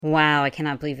Wow, I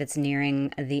cannot believe it's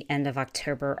nearing the end of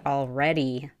October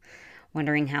already.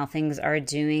 Wondering how things are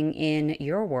doing in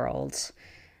your world.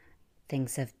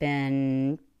 Things have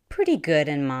been pretty good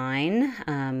in mine.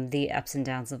 The ups and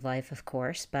downs of life, of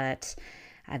course, but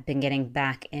I've been getting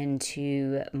back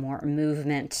into more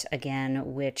movement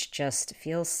again, which just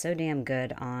feels so damn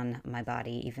good on my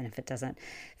body, even if it doesn't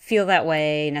feel that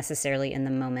way necessarily in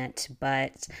the moment.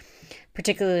 But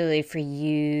particularly for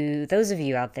you, those of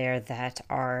you out there that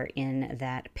are in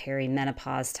that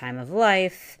perimenopause time of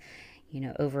life,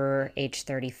 over age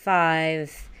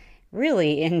 35,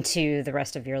 really into the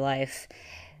rest of your life.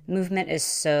 Movement is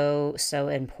so, so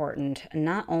important,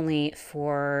 not only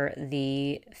for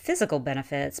the physical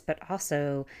benefits, but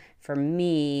also for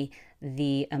me,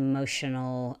 the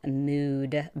emotional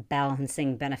mood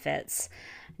balancing benefits.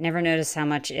 Never noticed how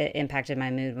much it impacted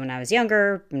my mood when I was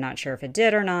younger. I'm not sure if it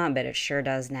did or not, but it sure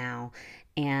does now.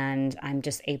 And I'm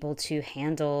just able to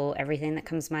handle everything that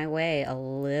comes my way a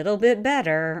little bit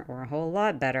better, or a whole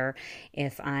lot better,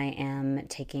 if I am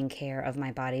taking care of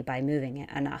my body by moving it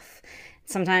enough.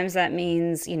 Sometimes that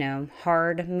means,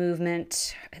 hard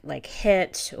movement like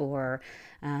HIIT or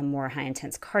more high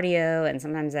intense cardio. And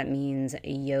sometimes that means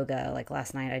yoga. Like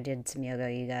last night I did some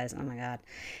yoga, you guys. Oh my God.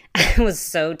 I was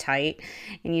so tight.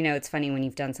 And it's funny when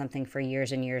you've done something for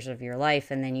years and years of your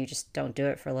life and then you just don't do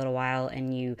it for a little while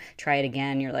and you try it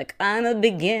again. You're like, I'm a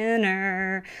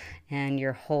beginner. And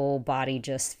your whole body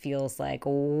just feels like,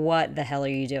 what the hell are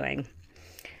you doing?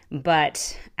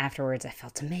 But afterwards, I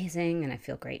felt amazing and I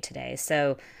feel great today.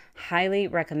 So, highly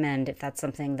recommend if that's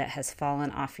something that has fallen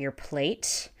off your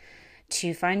plate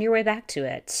to find your way back to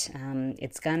it.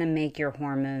 It's going to make your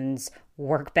hormones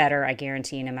work better, I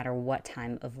guarantee, no matter what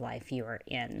time of life you are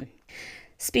in.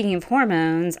 Speaking of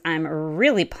hormones, I'm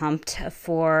really pumped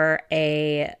for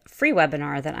a free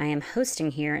webinar that I am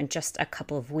hosting here in just a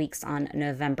couple of weeks on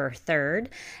November 3rd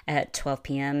at 12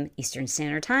 p.m. Eastern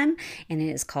Standard Time. And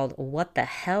it is called What the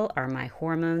Hell Are My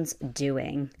Hormones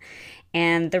Doing?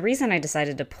 And the reason I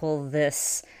decided to pull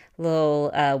this little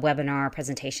webinar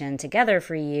presentation together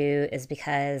for you is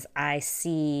because I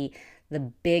see the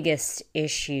biggest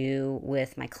issue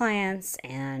with my clients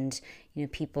and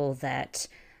people that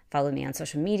follow me on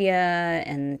social media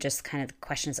and just kind of the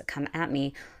questions that come at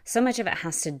me. So much of it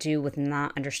has to do with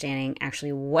not understanding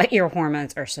actually what your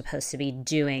hormones are supposed to be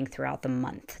doing throughout the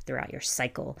month, throughout your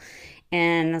cycle.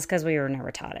 And that's because we were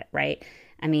never taught it, right?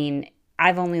 I mean,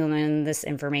 I've only learned this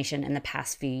information in the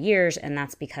past few years, and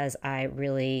that's because I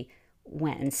really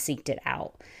went and seeked it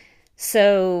out.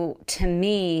 So to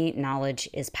me, knowledge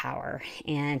is power.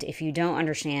 And if you don't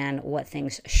understand what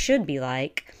things should be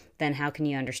like, then how can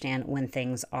you understand when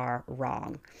things are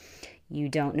wrong? You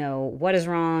don't know what is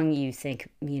wrong. You think,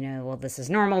 well, this is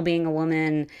normal being a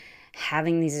woman,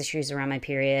 having these issues around my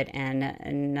period,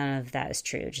 and none of that is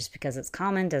true. Just because it's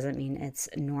common doesn't mean it's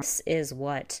normal. This is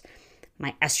what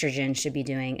my estrogen should be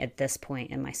doing at this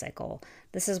point in my cycle.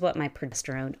 This is what my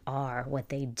progesterone are, what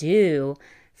they do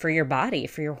for your body,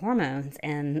 for your hormones.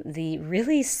 And the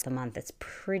month, it's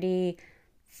pretty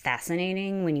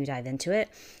fascinating when you dive into it.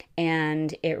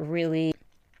 And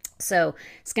so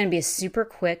it's going to be a super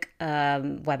quick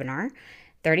webinar,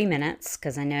 30 minutes,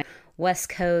 because I know West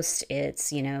Coast,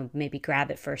 it's, maybe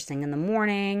grab it first thing in the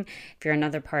morning. If you're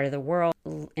another part of the world,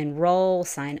 enroll,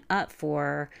 sign up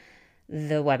for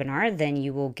the webinar, then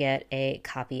you will get a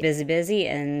copy. Busy,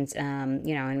 and,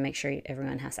 and make sure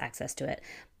everyone has access to it.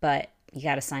 But you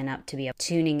got to sign up to be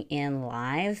tuning in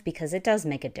live because it does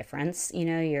make a difference.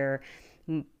 You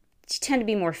tend to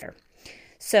be more fair.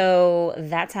 So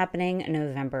that's happening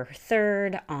November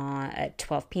 3rd at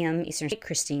 12 p.m. Eastern,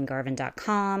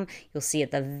 ChristineGarvin.com. You'll see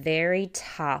at the very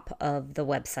top of the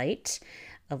website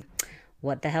of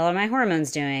what the hell are my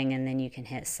hormones doing? And then you can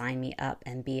hit sign me up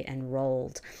and be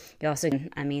enrolled. You also,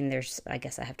 I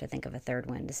guess I have to think of a third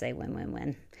one to say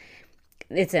win.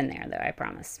 It's in there, though, I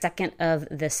promise. Second of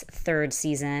this third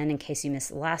season, in case you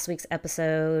missed last week's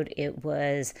episode, it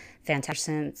was fantastic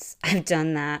since I've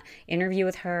done that interview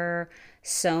with her.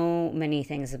 So many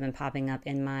things have been popping up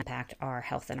in my impact our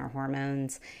health and our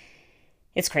hormones.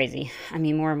 It's crazy.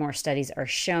 More and more studies are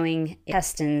showing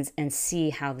intestines and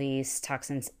see how these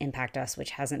toxins impact us,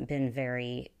 which hasn't been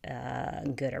very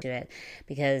good to it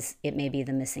because it may be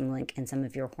the missing link in some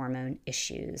of your hormone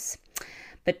issues.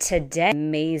 But today,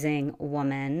 amazing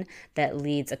woman that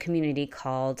leads a community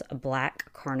called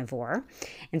Black Carnivore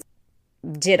and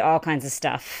did all kinds of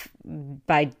stuff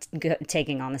by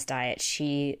taking on this diet.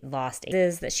 She lost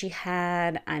that she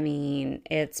had.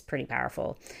 It's pretty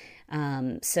powerful.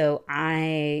 So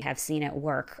I have seen it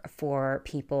work for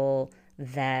people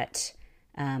that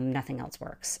nothing else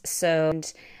works. So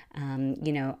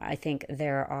I think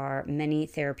there are many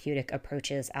therapeutic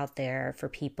approaches out there for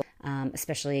people,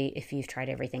 especially if you've tried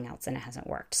everything else and it hasn't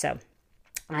worked. So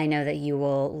I know that you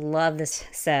will love this.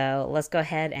 So let's go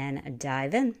ahead and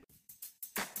dive in.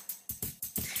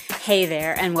 Hey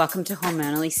there, and welcome to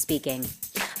Hormonally Speaking.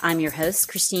 I'm your host,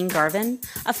 Christine Garvin,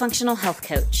 a functional health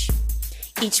coach.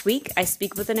 Each week, I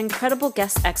speak with an incredible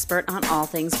guest expert on all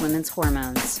things women's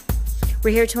hormones.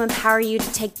 We're here to empower you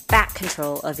to take back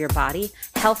control of your body,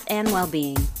 health, and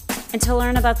well-being, and to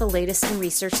learn about the latest in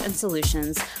research and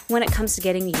solutions when it comes to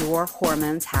getting your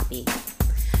hormones happy.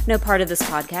 No part of this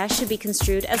podcast should be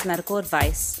construed as medical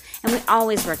advice, and we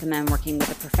always recommend working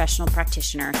with a professional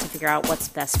practitioner to figure out what's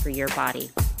best for your body.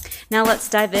 Now let's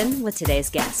dive in with today's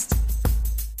guest.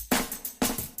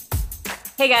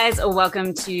 Hey guys,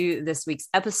 welcome to this week's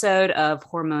episode of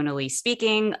Hormonally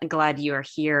Speaking. Glad you are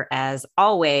here as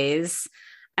always.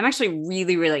 I'm actually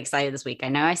really excited this week. I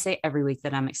know I say every week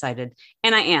that I'm excited,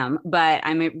 and I am, but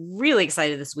I'm really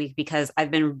excited this week because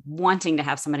I've been wanting to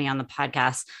have somebody on the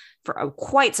podcast for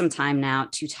quite some time now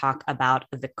to talk about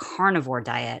the carnivore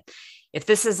diet. If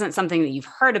this isn't something that you've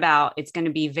heard about, it's going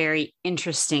to be very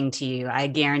interesting to you, I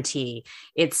guarantee.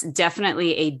 It's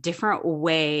definitely a different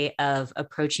way of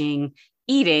approaching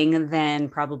eating than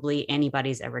probably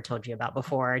anybody's ever told you about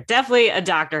before. Definitely a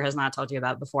doctor has not told you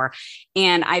about before.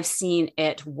 And I've seen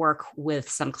it work with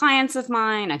some clients of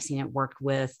mine. I've seen it work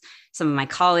with some of my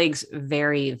colleagues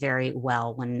very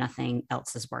well when nothing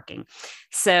else is working.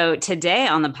 So today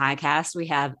on the podcast, we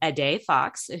have Ade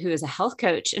Fox, who is a health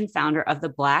coach and founder of the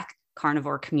Black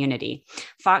Carnivore community.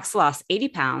 Fox lost 80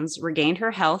 pounds, regained her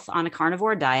health on a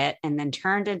carnivore diet, and then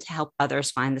turned in to help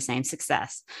others find the same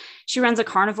success. She runs a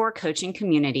carnivore coaching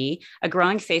community, a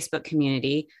growing Facebook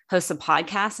community, hosts a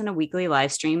podcast and a weekly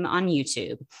live stream on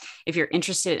YouTube. If you're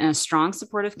interested in a strong,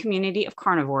 supportive community of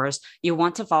carnivores, you'll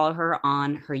want to follow her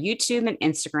on her YouTube and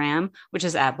Instagram, which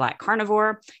is at Black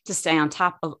Carnivore, to stay on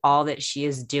top of all that she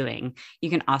is doing. You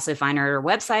can also find her at her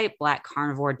website,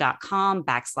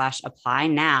 blackcarnivore.com/apply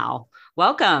now.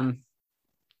 Welcome.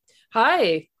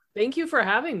 Hi. Thank you for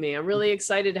having me. I'm really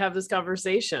excited to have this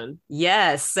conversation.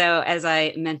 Yes. So as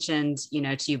I mentioned,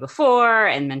 to you before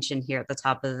and mentioned here at the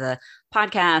top of the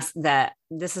podcast, that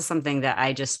this is something that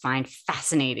I just find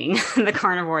fascinating, the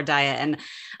carnivore diet. And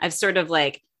I've sort of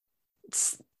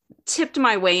tipped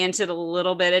my way into it a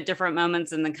little bit at different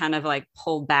moments and then kind of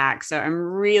pulled back. So I'm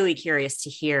really curious to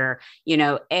hear,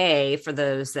 for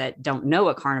those that don't know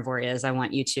what carnivore is, I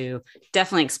want you to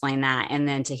definitely explain that. And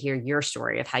then to hear your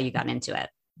story of how you got into it.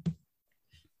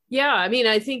 Yeah,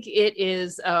 I think it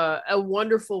is a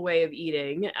wonderful way of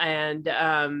eating and,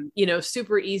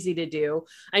 super easy to do.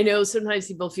 I know sometimes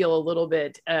people feel a little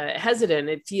bit hesitant.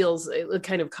 It feels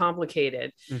kind of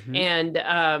complicated. Mm-hmm. And,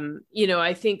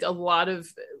 I think a lot of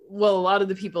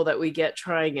the people that we get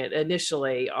trying it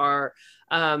initially are,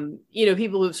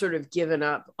 people who've sort of given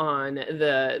up on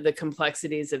the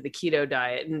complexities of the keto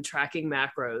diet and tracking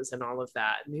macros and all of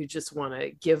that, and who just want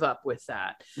to give up with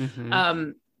that.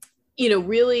 Mm-hmm.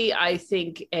 Really, I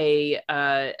think a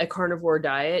carnivore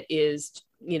diet is,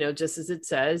 just as it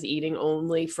says, eating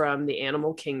only from the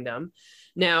animal kingdom.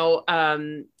 Now,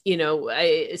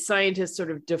 scientists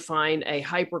sort of define a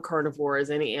hypercarnivore as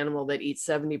any animal that eats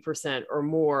 70% or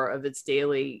more of its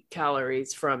daily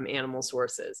calories from animal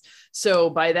sources. So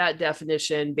by that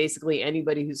definition, basically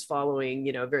anybody who's following,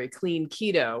 very clean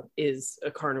keto is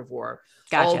a carnivore.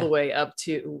 Gotcha. All the way up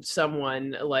to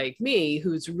someone like me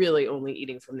who's really only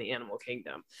eating from the animal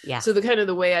kingdom. Yeah. So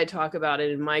the way I talk about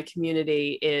it in my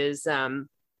community is,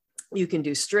 you can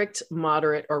do strict,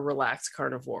 moderate, or relaxed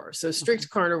carnivore. So strict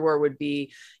carnivore would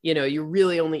be, you're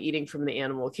really only eating from the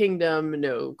animal kingdom,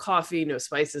 no coffee, no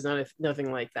spices,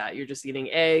 nothing like that. You're just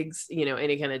eating eggs,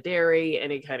 any kind of dairy,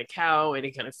 any kind of cow,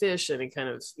 any kind of fish, any kind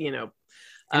of, And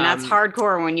that's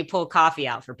hardcore when you pull coffee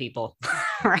out for people,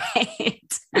 right?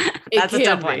 That's a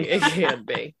tough one. It can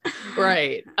be,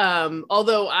 right.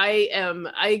 Although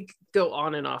I go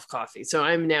on and off coffee. So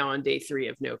I'm now on day 3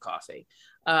 of no coffee.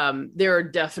 There are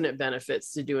definite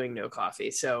benefits to doing no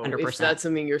coffee. So 100%. If that's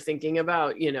something you're thinking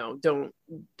about, don't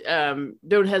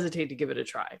hesitate to give it a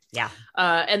try. Yeah.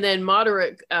 And then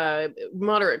moderate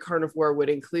carnivore would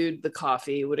include the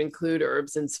coffee, would include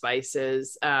herbs and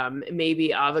spices,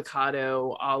 maybe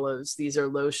avocado, olives. These are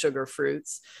low sugar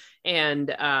fruits. and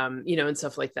and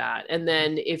stuff like that. And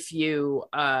then if you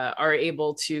are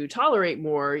able to tolerate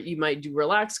more, you might do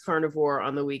relaxed carnivore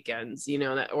on the weekends,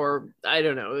 or I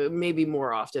don't know, maybe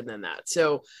more often than that.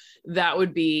 So that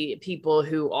would be people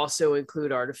who also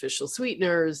include artificial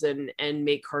sweeteners and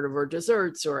make carnivore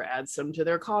desserts or add some to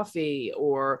their coffee,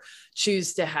 or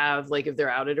choose to have, like, if they're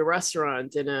out at a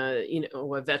restaurant and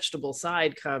a vegetable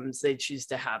side comes, they choose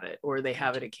to have it, or they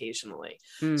have it occasionally.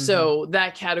 Mm-hmm. So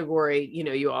that category,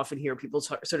 you often hear people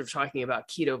sort of talking about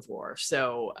ketovore.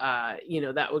 So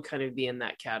that would kind of be in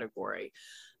that category.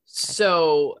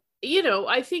 So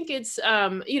I think it's,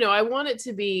 I want it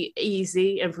to be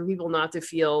easy and for people not to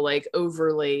feel like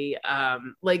overly,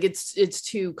 like it's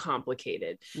too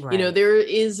complicated. Right. There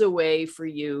is a way for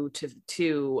you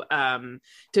to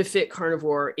fit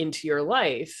carnivore into your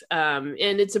life. And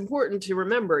it's important to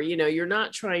remember, you're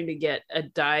not trying to get a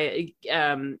diet,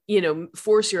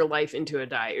 force your life into a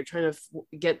diet. You're trying to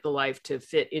get the life to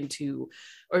fit into,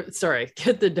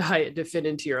 get the diet to fit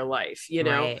into your life.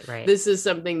 Right. This is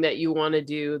something that you want to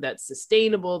do that's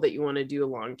sustainable, that you want to do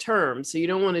long term. So you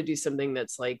don't want to do something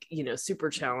that's like, super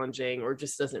challenging or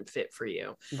just doesn't fit for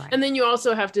you. Right. And then you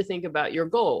also have to think about your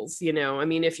goals.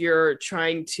 If you're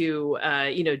trying to,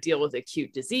 deal with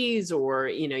acute disease, or,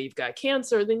 you've got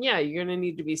cancer, then yeah, you're going to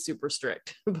need to be super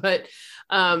strict. But,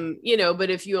 but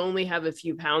if you only have a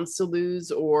few pounds to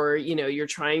lose, or, you're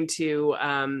trying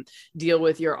to deal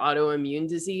with your autoimmune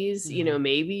disease, mm-hmm.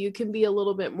 Maybe you can be a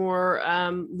little bit more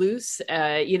loose.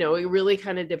 It really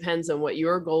kind of depends on what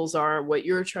your goals are, what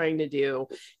you're trying to do,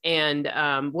 and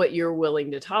what you're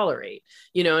willing to tolerate.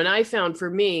 And I found, for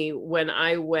me, when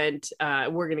I went,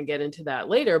 we're going to get into that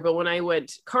later, but when I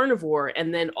went carnivore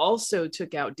and then also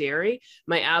took out dairy,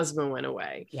 my asthma went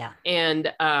away. Yeah.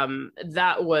 And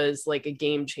that was like a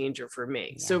game changer for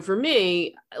me. Yeah. So for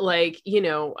me, like,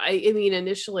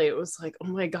 initially it was like, oh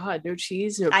my God, no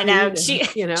cheese, no I know.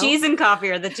 Cheese and coffee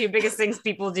are the two biggest things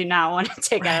people do not want to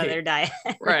take out of their diet.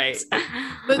 Right.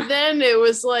 But then it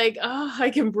was like, oh,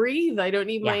 I can breathe. I don't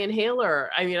need my inhaler.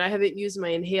 I haven't used my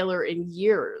inhaler in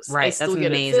years. Right. I still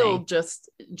get it filled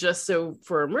just so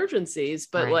for emergencies.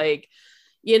 But right.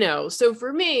 So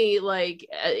for me, like,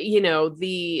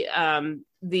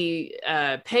 the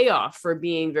payoff for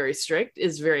being very strict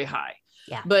is very high.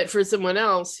 Yeah. But for someone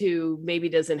else who maybe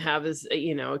doesn't have as,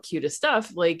 acute as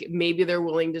stuff, like maybe they're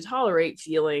willing to tolerate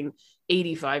feeling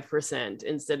 85%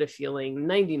 instead of feeling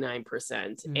 99%.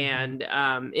 Mm-hmm.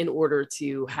 And in order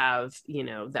to have,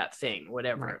 that thing,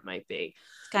 whatever right. it might be.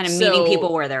 It's kind of meeting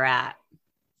people where they're at.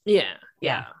 Yeah.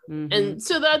 Yeah. Mm-hmm. And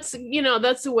so that's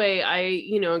the way I,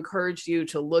 encourage you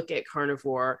to look at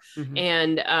carnivore. Mm-hmm.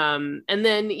 And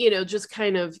then, just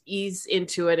kind of ease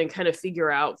into it and kind of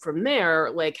figure out from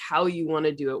there, like how you want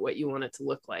to do it, what you want it to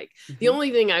look like. Mm-hmm. The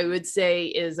only thing I would say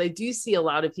is I do see a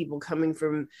lot of people coming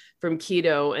from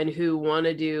keto and who want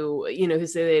to do, who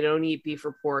say they don't eat beef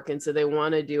or pork. And so they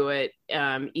want to do it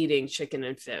eating chicken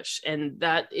and fish. And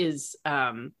that is,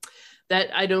 that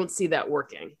I don't see that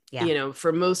working. Yeah.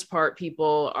 For most part,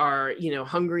 people are,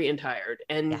 hungry and tired,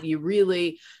 and you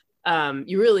really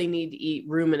need to eat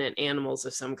ruminant animals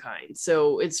of some kind.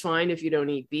 So it's fine if you don't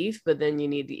eat beef, but then you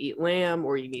need to eat lamb,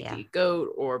 or you need to eat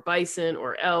goat or bison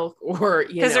or elk, or,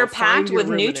 because they're packed with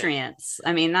nutrients.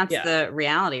 That's the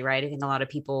reality, right? I think a lot of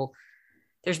people,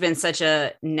 there's been such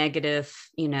a negative,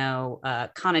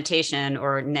 connotation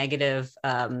or negative,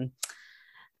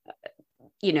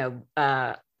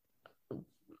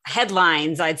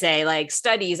 headlines, I'd say, like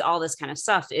studies, all this kind of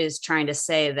stuff is trying to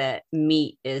say that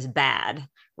meat is bad,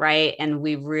 right? And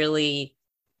we really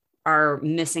are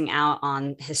missing out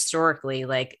on, historically,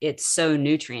 like it's so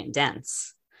nutrient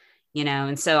dense,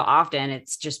 and so often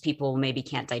it's just people maybe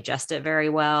can't digest it very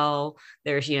well.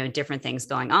 There's, different things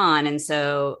going on. And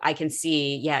so I can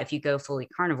see, if you go fully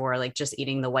carnivore, like just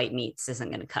eating the white meats isn't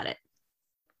going to cut it.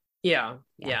 Yeah,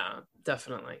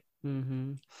 definitely.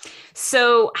 Mm-hmm.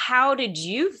 So how did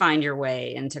you find your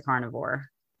way into carnivore?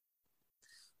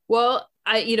 Well,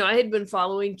 I had been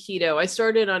following keto. I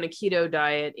started on a keto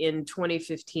diet in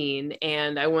 2015,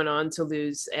 and I went on to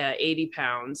lose 80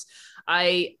 pounds.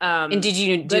 And did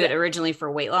you do it originally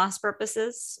for weight loss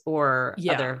purposes, or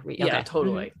other? Okay. Yeah,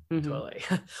 totally. Mm-hmm. Totally.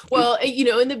 Well,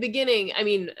 in the beginning,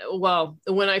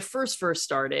 when I first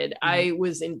started, mm-hmm. I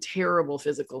was in terrible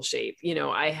physical shape.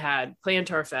 I had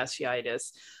plantar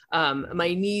fasciitis.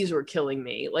 My knees were killing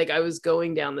me. Like, I was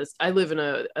going down this, I live in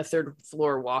a third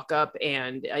floor walk up,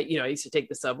 and I used to take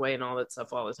the subway and all that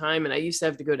stuff all the time. And I used to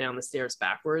have to go down the stairs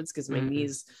backwards because my mm-hmm.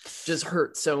 knees just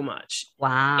hurt so much.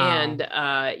 Wow. And,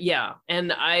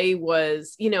 and I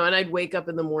was, and I'd wake up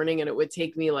in the morning and it would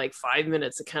take me like 5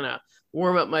 minutes to kind of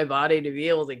warm up my body to be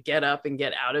able to get up and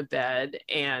get out of bed.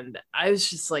 And I was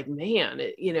just like, man,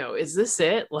 is this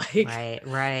it? Like,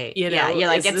 Right. Yeah. You're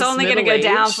like, is it's this only going to go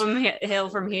middle down age? from hill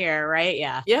from here. Right.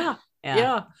 Yeah. Yeah. Yeah.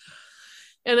 Yeah.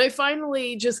 And I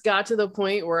finally just got to the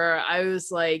point where I was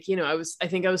like, I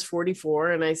think I was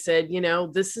 44, and I said,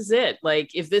 this is it.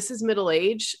 Like, if this is middle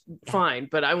age, Yeah. fine,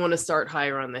 but I want to start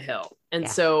higher on the hill. And Yeah.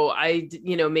 so I,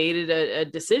 made it a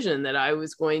decision that I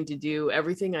was going to do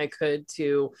everything I could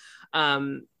to,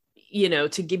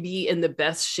 be in the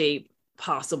best shape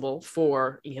possible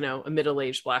for a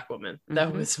middle-aged Black woman.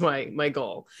 That was my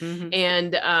goal.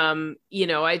 And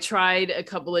I tried a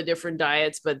couple of different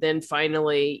diets, but then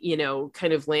finally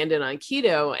kind of landed on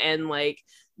keto, and like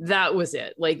that was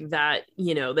it. Like that,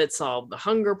 that solved the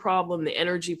hunger problem, the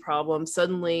energy problem.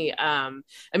 Suddenly,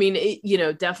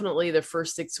 definitely the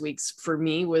first 6 weeks for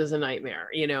me was a nightmare.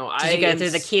 Did you go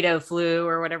through the keto flu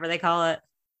or whatever they call it?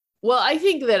 Well, I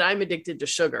think that I'm addicted to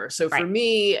sugar. So for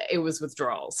me, it was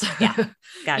withdrawals. Yeah.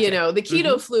 Gotcha. The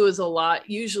keto flu is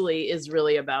usually is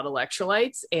really about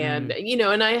electrolytes. And,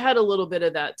 and I had a little bit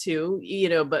of that too,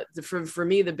 but for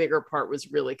me, the bigger part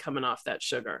was really coming off that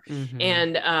sugar.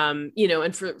 And,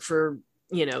 and for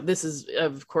this is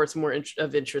of course more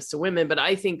of interest to women, but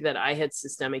I think that I had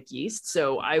systemic yeast.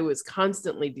 So I was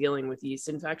constantly dealing with yeast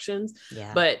infections,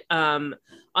 but,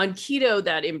 on keto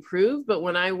that improved, but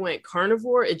when I went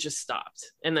carnivore, it just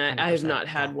stopped, and I have not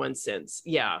had one since.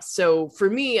 Yeah. So for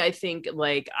me, I think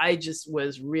like I just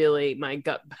was really my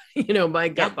gut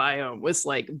biome was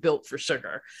like built for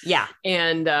sugar. Yeah.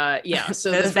 And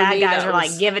so those bad guys are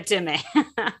like, give it to me.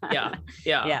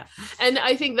 Yeah. And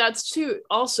I think that's too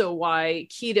also why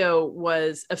keto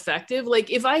was effective.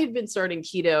 Like if I had been starting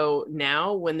keto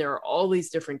now, when there are all these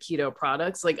different keto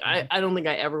products, like I don't think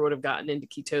I ever would have gotten into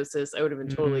ketosis. I would have been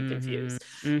totally confused.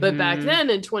 But back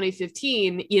then in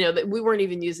 2015, we weren't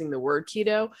even using the word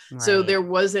keto. Right. So there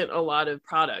wasn't a lot of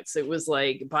products. It was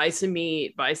like, buy some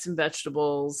meat, buy some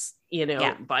vegetables,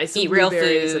 buy some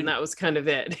blueberries, and that was kind of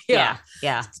it. Yeah.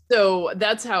 So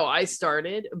that's how I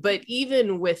started. But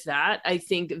even with that, I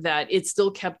think that it still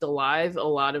kept alive a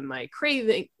lot of my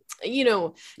craving.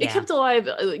 It kept alive,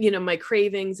 my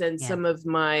cravings and some of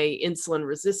my insulin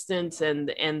resistance and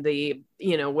the,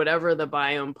 whatever the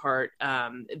biome part,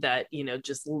 that,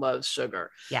 just loves sugar.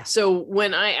 Yeah. So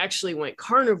when I actually went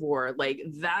carnivore, like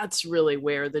that's really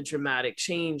where the dramatic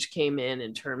change came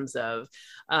in terms of,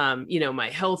 my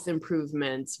health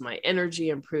improvements, my energy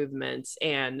improvements,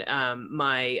 and,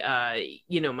 my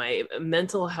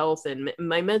mental health and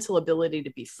my mental ability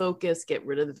to be focused,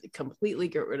 completely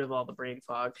get rid of all the brain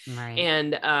fog. Right.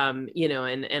 And,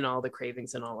 and all the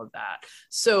cravings and all of that.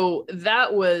 So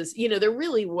that was, there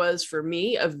really was for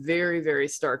me a very, very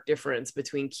stark difference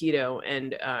between keto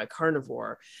and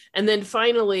carnivore. And then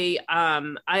finally,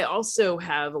 I also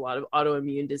have a lot of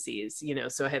autoimmune disease,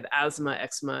 so I have asthma,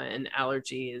 eczema, and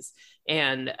allergies.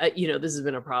 And, this has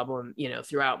been a problem,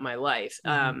 throughout my life.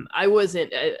 I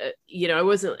wasn't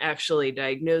actually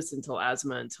diagnosed until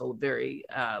asthma very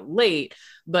late,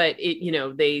 but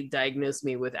they diagnosed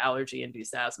me with allergy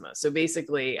induced asthma. So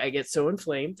basically I get so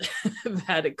inflamed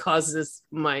that it causes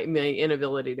my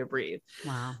inability to breathe.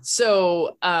 Wow.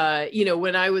 So,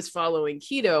 when I was following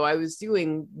keto, I was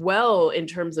doing well in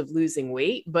terms of losing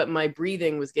weight, but my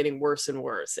breathing was getting worse and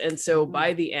worse. And so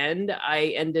by the end,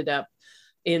 I ended up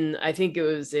I think it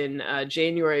was in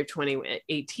January of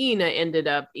 2018, I ended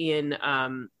up in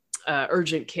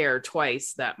urgent care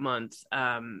twice that month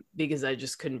because I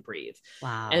just couldn't breathe.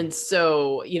 Wow. And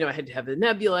so, I had to have the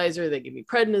nebulizer. They gave me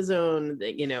prednisone,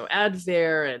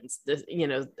 Advair, and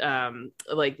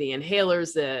like the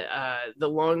inhalers, the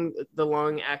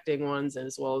long acting ones,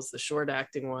 as well as the short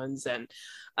acting ones. And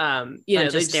they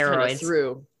just kind of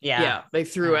threw, they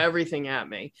threw everything at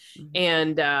me.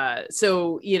 And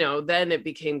so, then it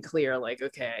became clear, like,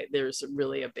 okay, there's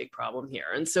really a big problem here.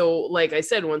 And so, like I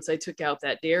said, once I took out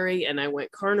that dairy and I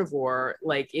went carnivore,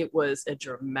 like it was a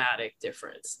dramatic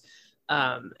difference.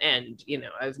 And,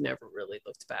 I've never really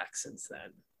looked back since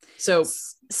then. So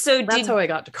that's how I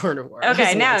got to carnivore.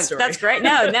 Okay. No, that's great.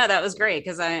 No, that was great.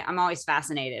 Cause I'm always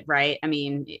fascinated. Right. I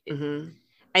mean,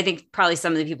 I think probably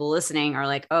some of the people listening are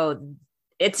like, oh,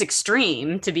 it's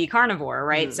extreme to be carnivore,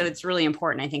 right? So it's really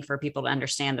important, I think, for people to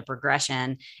understand the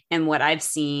progression. And what I've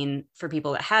seen for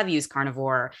people that have used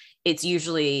carnivore, it's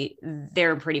usually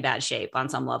they're in pretty bad shape on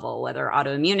some level, whether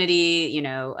autoimmunity,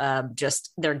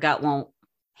 just their gut won't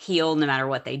heal no matter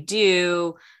what they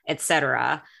do,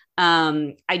 etc.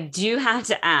 I do have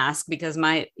to ask, because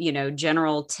my,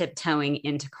 general tiptoeing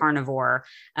into carnivore,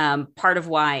 part of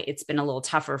why it's been a little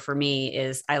tougher for me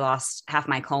is I lost half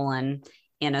my colon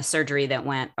in a surgery that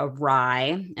went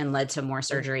awry and led to more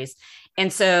surgeries.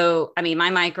 And so, I mean, my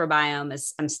microbiome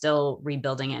is, I'm still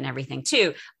rebuilding it and everything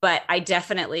too. But I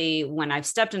definitely, when I've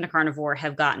stepped into carnivore,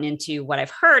 have gotten into what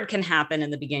I've heard can happen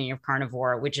in the beginning of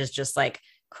carnivore, which is just like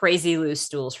crazy loose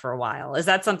stools for a while. Is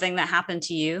that something that happened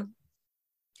to you?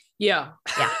 Yeah.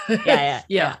 Yeah. Yeah. Yeah.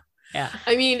 Yeah. Yeah.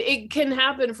 I mean, it can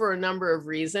happen for a number of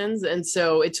reasons. And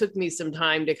so it took me some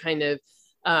time to kind of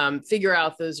figure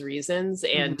out those reasons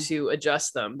and Mhm. to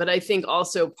adjust them. But I think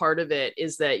also part of it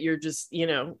is that you're just,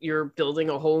 you're building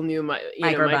a whole new, Microbiome.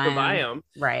 microbiome.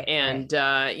 Right. Right. And,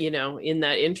 in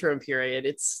that interim period,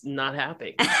 it's not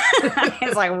happening.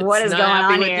 It's like, what It's is not going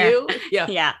happy on with here? you. Yeah.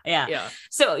 Yeah. Yeah. Yeah.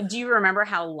 So do you remember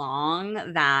how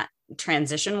long that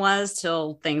transition was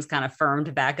till things kind of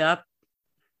firmed back up?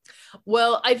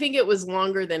 Well, I think it was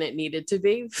longer than it needed to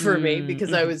be for me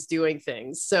because I Mm-hmm. was doing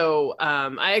things. So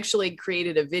I actually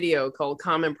created a video called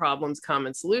Common Problems,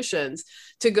 Common Solutions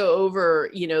to go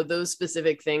over, those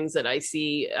specific things that I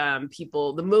see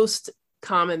people, the most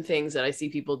common things that I see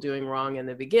people doing wrong in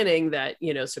the beginning that,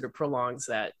 sort of prolongs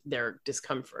their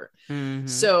discomfort. Mm-hmm.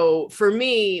 So for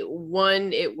me,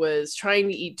 one, it was trying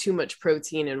to eat too much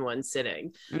protein in one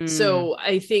sitting. Mm. So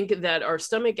I think that our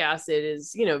stomach acid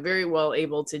is, very well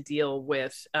able to deal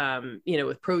with,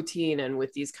 with protein and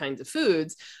with these kinds of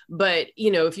foods. But,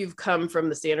 if you've come from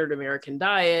the standard American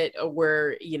diet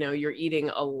where, you're eating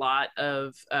a lot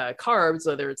of carbs,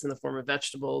 whether it's in the form of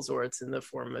vegetables or it's in the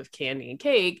form of candy and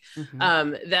cake,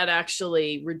 Mm-hmm. that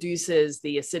actually reduces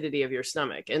the acidity of your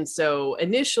stomach. And so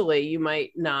initially you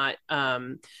might not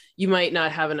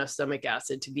have enough stomach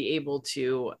acid to be able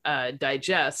to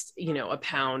digest, a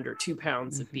pound or 2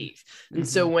 pounds of Mm-hmm. beef. And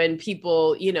so Mm-hmm. when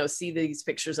people, see these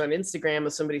pictures on Instagram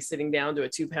of somebody sitting down to a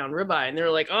 2 pound ribeye and they're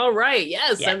like, all right,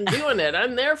 yes, Yeah. I'm doing it.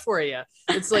 I'm there for you.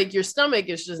 It's like your stomach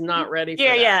is just not ready for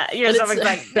Yeah. that. Yeah. Your And stomach's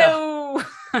like, no.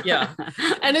 yeah.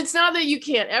 And it's not that you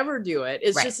can't ever do it.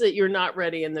 It's Right. just that you're not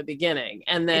ready in the beginning.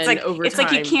 And It's then like, over it's time,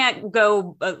 like you can't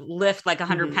go lift like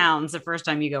 100 Mhm. pounds the first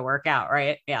time you go work out,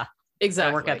 right? Yeah.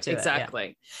 Gotta work up Exactly. to it. Yeah.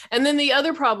 Exactly. And then the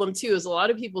other problem too is a lot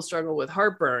of people struggle with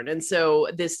heartburn. And so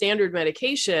the standard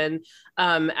medication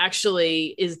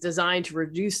actually is designed to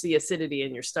reduce the acidity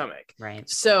in your stomach. Right.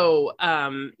 So,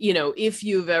 if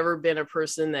you've ever been a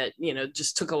person that,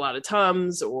 just took a lot of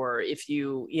Tums, or if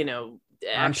you,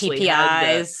 On actually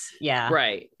had PPIs. Yeah.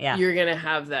 right, Yeah. you're going to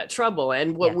have that trouble.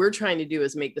 And what Yeah. we're trying to do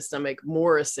is make the stomach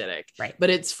more acidic. Right.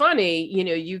 But it's funny,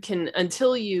 you can,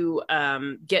 until you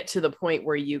get to the point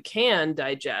where you can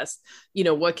digest,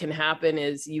 what can happen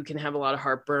is you can have a lot of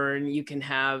heartburn. You can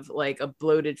have like a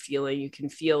bloated feeling. You can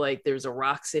feel like there's a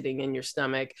rock sitting in your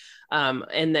stomach.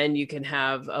 And then you can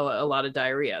have a lot of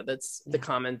diarrhea. That's the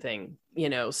common thing,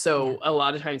 so a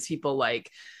lot of times people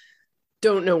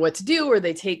don't know what to do, or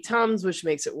they take Tums, which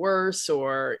makes it worse,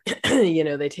 or,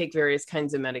 they take various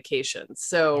kinds of medications.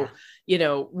 So,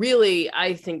 really,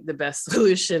 I think the best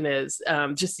solution is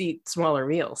just eat smaller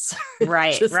meals.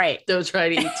 Right. Just right. don't try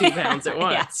to eat 2 pounds at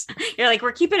once. Yeah. You're like,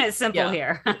 we're keeping it simple Yeah.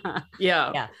 here.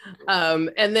 Yeah. Yeah.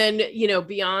 And then,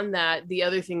 beyond that, the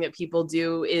other thing that people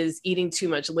do is eating too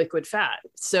much liquid fat.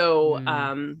 So,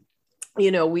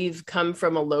 we've come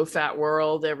from a low fat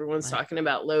world. Everyone's Right. talking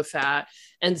about low fat.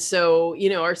 And so,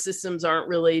 our systems aren't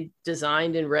really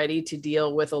designed and ready to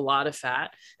deal with a lot of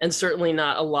fat, and certainly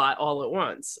not a lot all at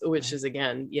once, which Right. is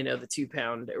again, the 2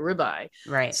 pound ribeye.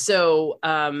 Right. So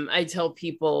I tell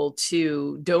people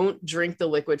to don't drink the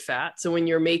liquid fat. So when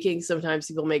you're making, sometimes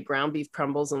people make ground beef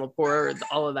crumbles and they'll pour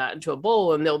all of that into a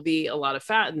bowl and there'll be a lot of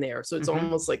fat in there. So it's Mhm.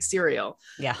 almost like cereal.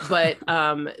 Yeah. But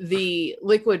the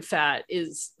liquid fat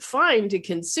is fine to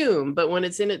consume, but when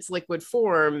it's in its liquid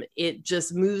form, it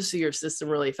just moves through your system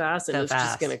really fast, and So it's fast.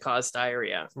 just going to cause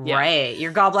diarrhea. Right.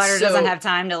 Your gallbladder So- doesn't have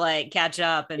time to like catch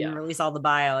up and Yeah. release all the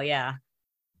bile. Yeah.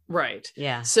 Right.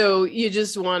 Yeah. So you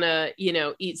just want to,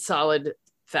 eat solid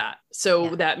fat. So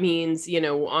Yeah. that means,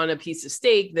 on a piece of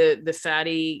steak, the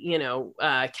fatty,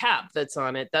 cap that's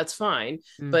on it, that's fine.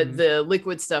 But Mhm. the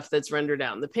liquid stuff that's rendered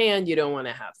out in the pan, you don't want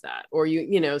to have that. Or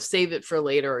save it for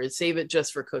later, or save it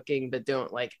just for cooking, but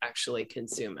don't like actually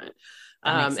consume it.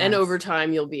 That makes And sense. over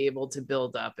time, you'll be able to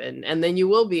build up, and then you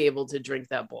will be able to drink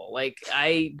that bowl. Like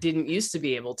I didn't used to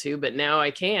be able to, but now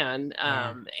I can.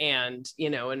 And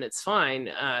it's fine,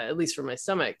 at least for my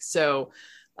stomach. So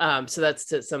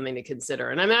that's something to consider.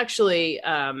 And I'm actually,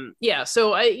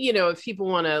 so I, if people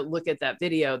want to look at that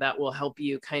video, that will help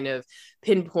you kind of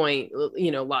pinpoint,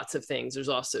 lots of things. There's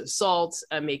also salt,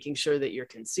 making sure that you're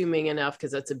consuming enough,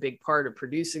 because that's a big part of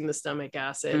producing the stomach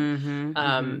acid.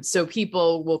 So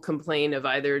people will complain of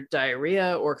either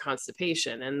diarrhea or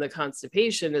constipation, and the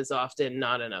constipation is often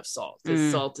not enough salt,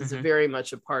 because salt is very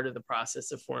much a part of the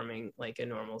process of forming like a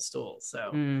normal stool.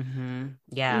 So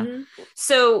yeah.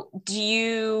 So do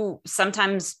you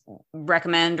sometimes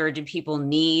recommend, or do people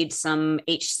need some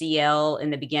HCl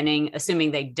in the beginning,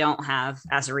 assuming they don't have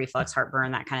acid reflux,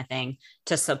 heartburn, that kind of thing,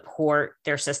 to support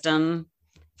their system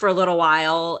for a little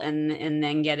while and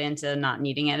then get into not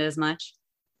needing it as much?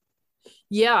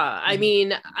 Yeah, I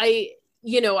mean,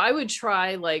 I would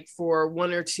try like for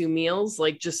 1 or 2 meals,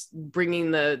 like just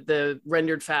bringing the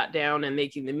rendered fat down and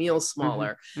making the meals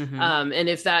smaller. And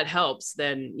if that helps,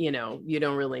 then, you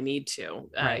don't really need to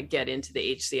get into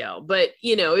the HCl. But,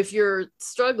 if you're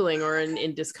struggling or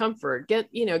in discomfort, get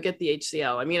the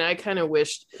HCl. I mean, I kind of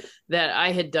wished that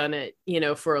I had done it,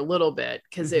 for a little bit,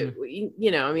 because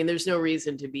there's no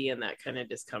reason to be in that kind of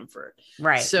discomfort.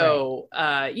 Right. So,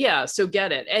 so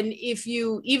get it. And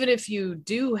even if you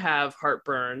do have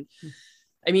heartburn,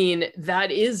 I mean,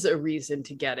 that is a reason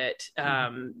to get it.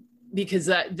 Because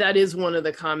that is one of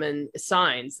the common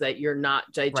signs that you're not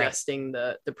digesting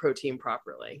the protein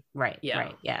properly. Right. Yeah.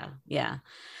 Right. Yeah.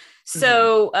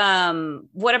 So,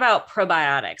 what about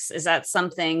probiotics? Is that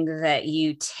something that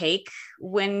you take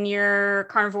when you're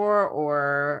carnivore,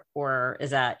 or is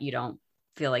that you don't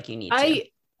feel like you need to?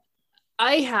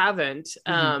 I haven't.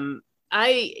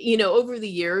 Over the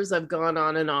years, I've gone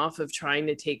on and off of trying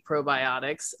to take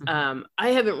probiotics. I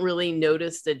haven't really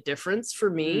noticed a difference for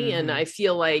me. And I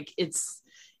feel like it's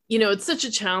such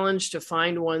a challenge to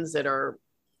find ones that are,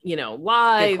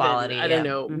 live, quality, and I don't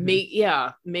know, make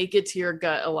it to your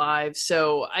gut alive.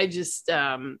 So I just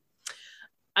haven't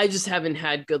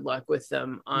had good luck with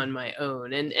them on my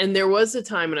own. And there was a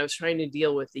time when I was trying to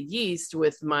deal with the yeast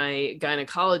with my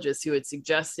gynecologist, who had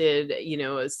suggested,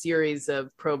 a series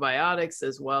of probiotics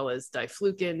as well as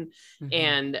diflucan.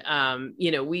 And,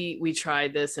 we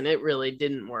tried this and it really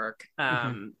didn't work.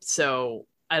 So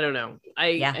I don't know.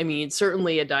 I mean,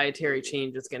 certainly a dietary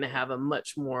change is going to have a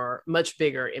much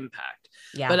bigger impact.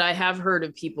 But I have heard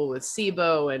of people with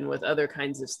SIBO and with other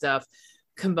kinds of stuff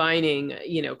combining,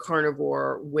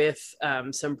 carnivore with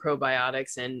some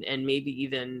probiotics and maybe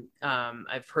even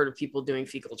I've heard of people doing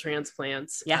fecal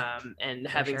transplants and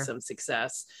having some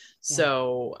success.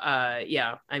 So I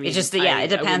mean, it just it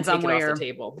depends on where your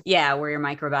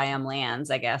microbiome lands,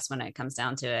 I guess, when it comes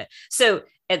down to it. So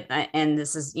and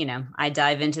this is, I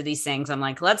dive into these things. I'm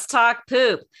like, let's talk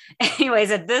poop.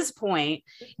 Anyways, at this point,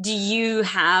 do you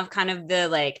have kind of the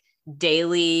like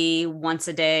daily, once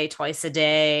a day, twice a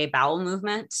day bowel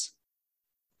movement?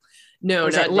 No,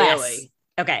 not daily.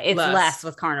 Okay, it's less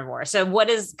with carnivore. So what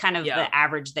is kind of the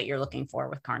average that you're looking for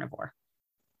with carnivore?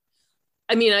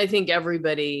 I mean, I think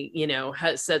everybody,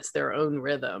 sets their own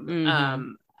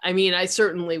rhythm. I mean, I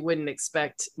certainly wouldn't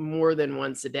expect more than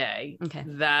once a day. Okay.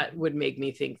 That would make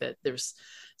me think that there's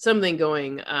something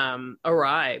going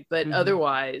awry. But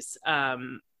otherwise, I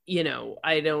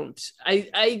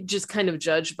just kind of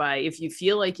judge by, if you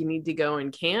feel like you need to go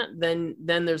and can't, then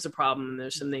there's a problem and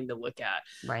there's something to look at.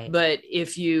 Right. But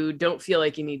if you don't feel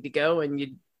like you need to go and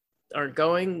you aren't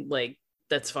going, like,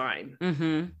 that's fine.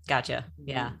 Gotcha.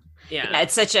 Yeah.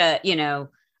 It's such a,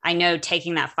 I know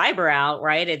taking that fiber out,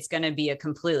 right, it's going to be a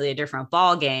completely different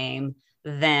ball game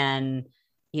than,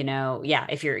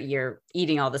 if you're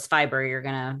eating all this fiber, you're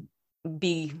going to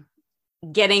be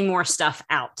getting more stuff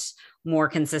out more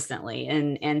consistently.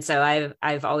 And so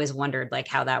I've always wondered like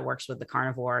how that works with the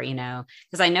carnivore,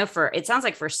 because I know it sounds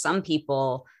like for some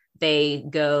people, they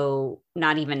go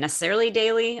not even necessarily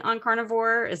daily on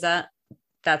carnivore.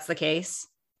 That's the case?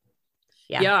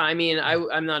 Yeah. I mean,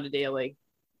 I'm not a daily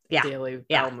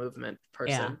bowel movement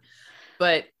person,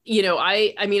 but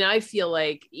I feel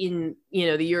like in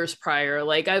the years prior,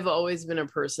 like I've always been a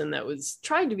person that was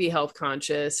trying to be health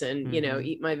conscious and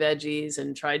eat my veggies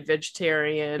and tried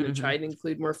vegetarian and tried to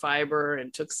include more fiber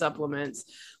and took supplements.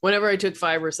 Whenever I took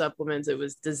fiber supplements, it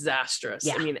was disastrous.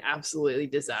 I mean, absolutely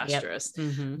disastrous.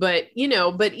 But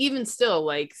but even still,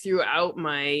 like throughout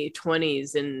my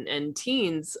 20s and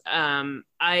teens,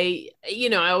 I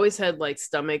always had like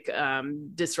stomach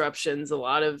disruptions, a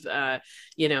lot of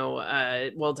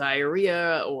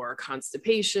diarrhea or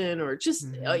constipation or just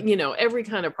every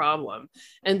kind of problem.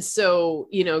 And so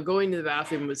going to the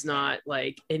bathroom was not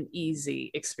like an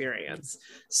easy experience.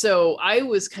 So I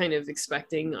was kind of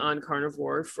expecting on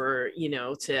carnivore for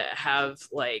to have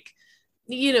like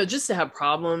just to have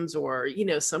problems or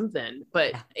something,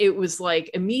 but it was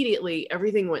like immediately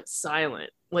everything went silent.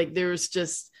 Like there's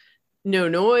just no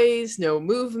noise, no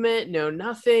movement, no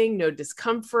nothing, no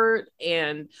discomfort.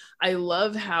 And I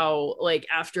love how, like,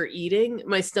 after eating,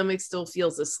 my stomach still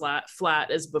feels as flat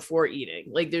as before eating.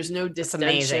 Like, there's no That's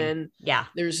amazing. distension, Yeah.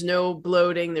 there's no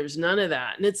bloating, there's none of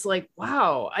that. And it's like,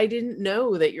 wow, I didn't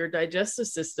know that your digestive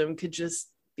system could just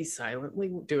be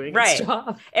silently doing its Right.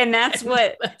 job. And that's And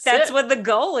what that's it. what the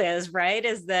goal is, right?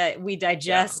 Is that we Yeah.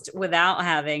 digest without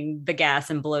having the gas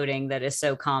and bloating that is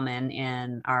so common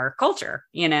in our culture,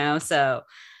 you know? So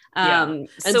Yeah. And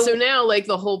so so now, like,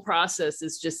 the whole process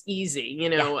is just easy.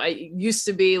 yeah, I used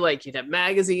to be like, you'd have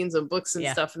magazines and books and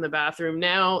yeah, stuff in the bathroom.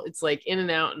 Now it's like in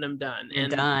and out and I'm done. you're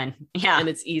done. Yeah. And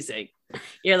it's easy.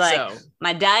 You're like, So,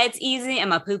 my diet's easy and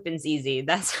my pooping's easy.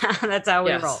 That's how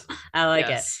we roll. yes. I like it.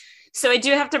 Yes. So I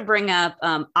do have to bring up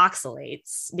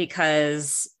oxalates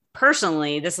because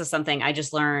personally, this is something I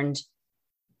just learned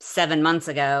 7 months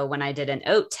ago when I did an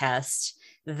oat test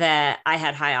that I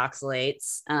had high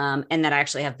oxalates and that I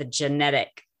actually have the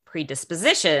genetic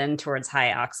predisposition towards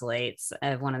high oxalates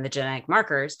of one of the genetic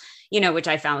markers, which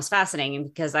I found was fascinating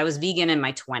because I was vegan in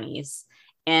my 20s.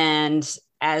 And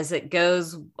as it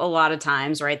goes a lot of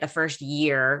times, right, the first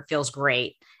year feels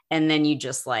great. And then you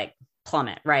just like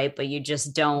plummet, right? But you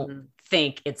just don't Mm-hmm.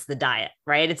 think it's the diet,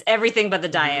 right? It's everything but the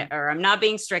diet, or I'm not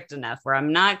being strict enough, or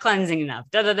I'm not cleansing enough,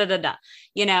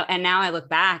 And now I look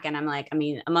back and I'm like, I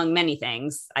mean, among many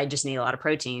things, I just need a lot of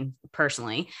protein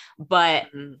personally, but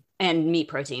Mm-hmm. and meat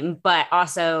protein, but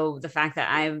also the fact that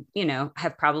I,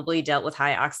 have probably dealt with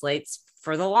high oxalates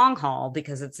for the long haul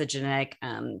because it's a genetic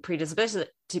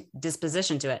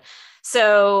predisposition to it.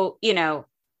 So,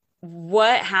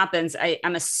 what happens?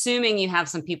 I'm assuming you have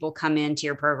some people come into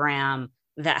your program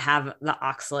that have the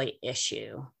oxalate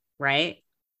issue, right?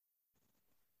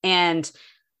 And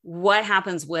what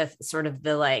happens with sort of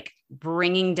the like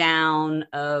bringing down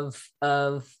of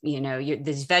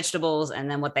these vegetables and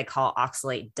then what they call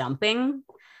oxalate dumping?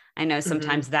 I know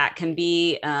sometimes that can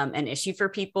be an issue for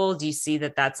people. Do you see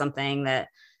that that's something that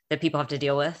people have to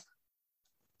deal with?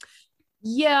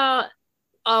 Yeah.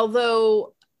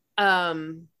 Although,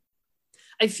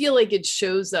 I feel like it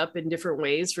shows up in different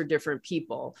ways for different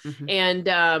people. Mm-hmm.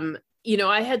 And,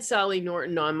 I had Sally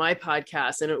Norton on my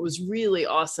podcast, and it was really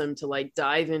awesome to like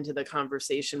dive into the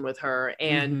conversation with her.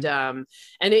 And, and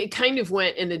it kind of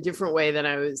went in a different way than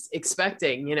I was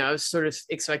expecting. I was sort of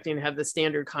expecting to have the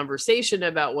standard conversation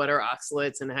about what are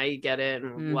oxalates and how you get it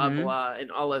and blah, blah,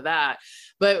 and all of that.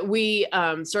 But we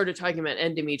started talking about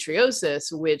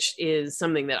endometriosis, which is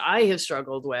something that I have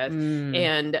struggled with.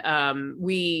 And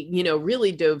we,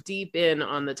 really dove deep in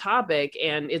on the topic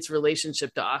and its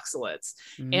relationship to oxalates.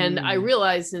 And I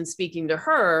realized in speaking to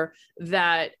her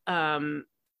that,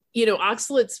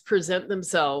 oxalates present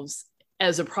themselves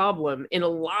as a problem in a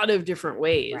lot of different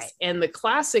ways. Right. And the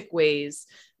classic ways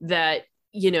that,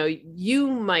 you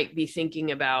might be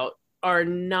thinking about are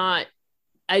not,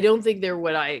 I don't think they're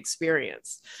what I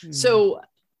experienced. So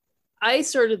I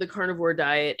started the carnivore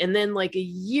diet, and then like a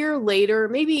year later,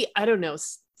 maybe, I don't know,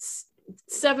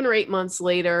 7 or 8 months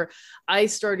later, I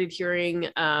started hearing,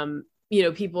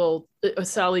 people,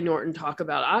 Sally Norton talk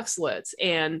about oxalates.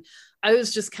 And I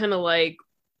was just kind of like,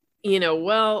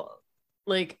 well,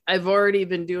 like I've already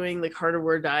been doing the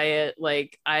carnivore diet.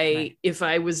 Like if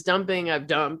I was dumping, I've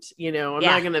dumped, I'm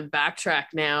not going to backtrack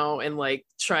now and like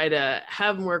try to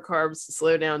have more carbs to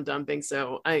slow down dumping.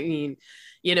 So, I mean,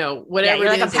 whatever.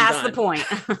 You're like, I'm past the point.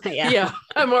 Yeah,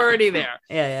 I'm already there.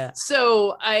 Yeah.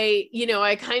 So I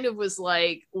kind of was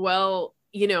like, well,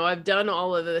 I've done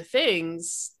all of the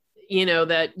things,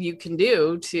 that you can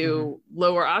do to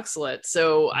lower oxalates.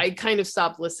 So I kind of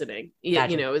stopped listening,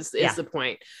 Gotcha. is the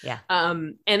point. Yeah.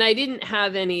 And I didn't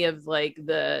have any of like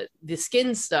the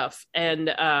skin stuff and,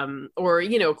 or,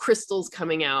 crystals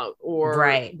coming out or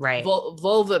right.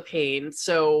 vulva pain.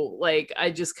 So like, I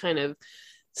just kind of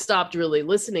stopped really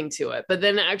listening to it. But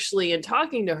then actually in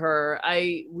talking to her,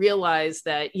 I realized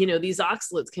that, these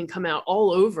oxalates can come out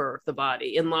all over the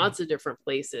body in lots of different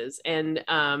places. And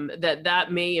that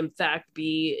may in fact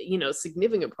be, a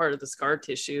significant part of the scar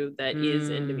tissue that is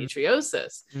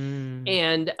endometriosis.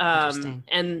 And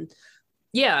and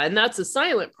that's a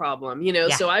silent problem,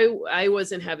 so I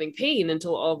wasn't having pain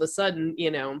until all of a sudden,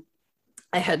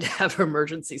 I had to have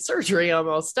emergency surgery,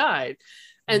 almost died.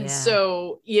 And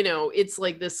so, it's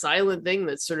like this silent thing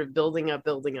that's sort of building up.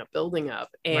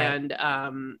 And,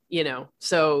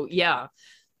 so, yeah.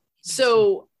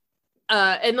 So,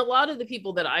 and a lot of the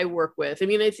people that I work with, I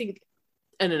mean, I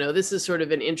don't know, this is sort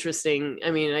of an interesting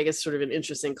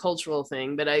cultural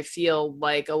thing, but I feel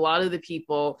like a lot of the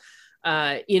people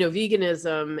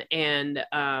veganism and,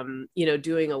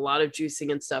 doing a lot of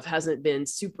juicing and stuff hasn't been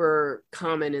super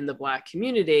common in the Black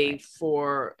community Right.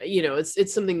 for,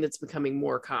 it's something that's becoming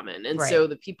more common. And Right. so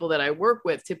the people that I work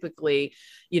with typically,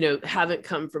 haven't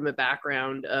come from a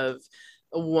background of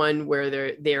one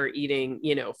where they're eating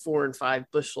 4 and 5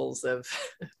 bushels of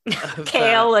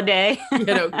Kale a day.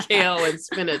 kale and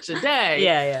spinach a day.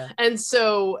 Yeah, yeah. And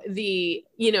so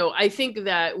I think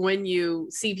that when you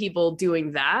see people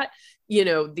doing that,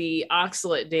 the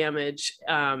oxalate damage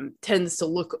tends to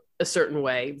look a certain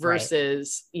way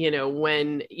versus,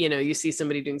 when, you see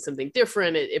somebody doing something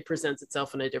different, it presents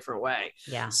itself in a different way.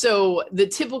 Yeah. So the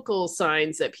typical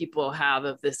signs that people have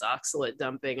of this oxalate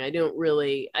dumping,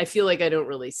 I feel like I don't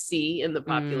really see in the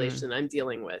population I'm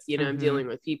dealing with. I'm dealing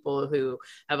with people who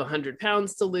have 100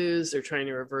 pounds to lose, or trying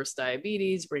to reverse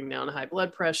diabetes, bring down high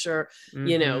blood pressure,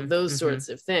 those sorts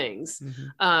of things.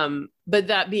 But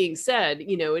that being said,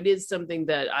 it is something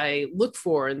that I look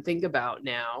for and think about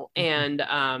now. And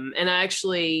I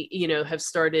actually, have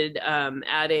started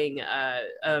adding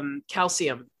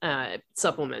calcium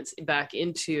supplements back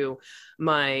into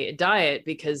my diet,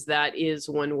 because that is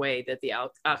one way that the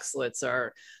oxalates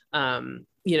are,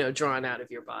 drawn out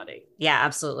of your body. Yeah,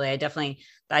 absolutely.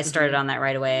 I started on that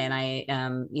right away. And I,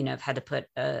 have had to put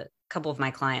a couple of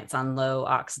my clients on low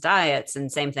ox diets,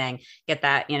 and same thing, get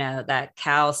that, that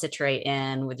cal citrate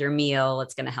in with your meal.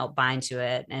 It's going to help bind to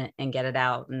it and get it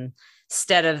out. And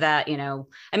instead of that,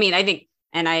 I think,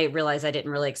 and I realize I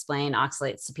didn't really explain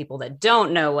oxalates to people that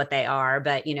don't know what they are,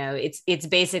 but it's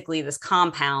basically this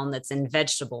compound that's in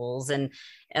vegetables, and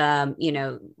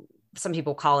some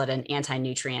people call it an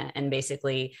anti-nutrient, and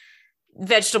basically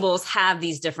vegetables have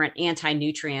these different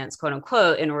anti-nutrients, quote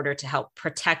unquote, in order to help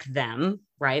protect them,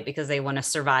 right? Because they want to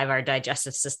survive our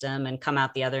digestive system and come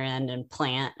out the other end and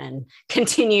plant and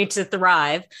continue to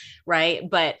thrive, right?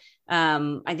 But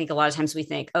I think a lot of times we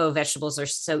think, oh, vegetables are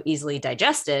so easily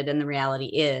digested. And the reality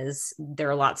is there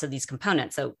are lots of these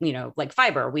components. So, like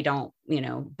fiber, we don't,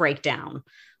 break down.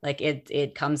 Like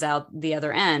it comes out the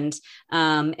other end.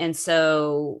 And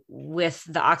so with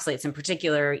the oxalates in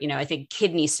particular, I think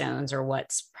kidney stones are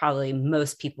what's probably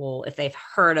most people, if they've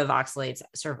heard of oxalates,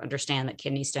 sort of understand that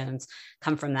kidney stones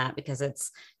come from that, because it's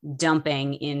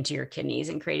dumping into your kidneys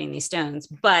and creating these stones.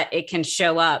 But it can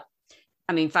show up.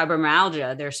 I mean,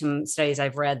 fibromyalgia, there's some studies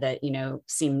I've read that,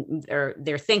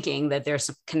 they're thinking that there's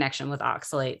some connection with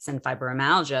oxalates and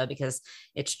fibromyalgia, because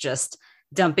it's just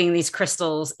dumping these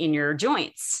crystals in your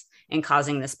joints and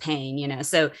causing this pain,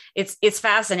 so it's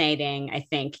fascinating, I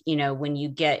think, when you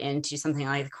get into something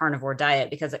like the carnivore diet,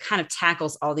 because it kind of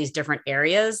tackles all these different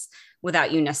areas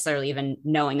without you necessarily even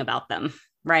knowing about them,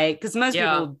 right? Because most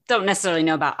people don't necessarily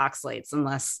know about oxalates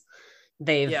unless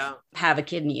they've have a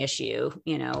kidney issue,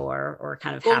 or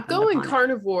kind of going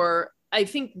carnivore, I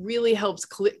think, really helps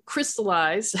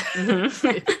crystallize.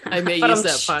 I may use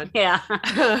that pun. Yeah.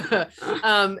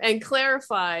 And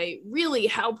clarify really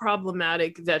how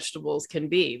problematic vegetables can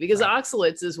be, because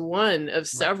oxalates is one of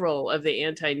several of the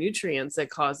anti-nutrients that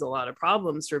cause a lot of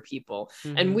problems for people.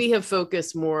 And we have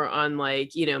focused more on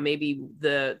maybe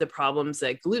the problems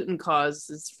that gluten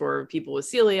causes for people with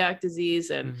celiac disease.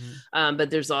 And, but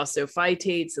there's also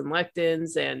phytates and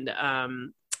lectins and,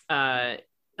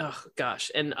 oh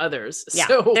gosh, and others. Yeah.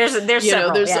 So there's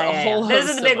several. There's a whole Those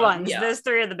are the big ones. Yeah. Those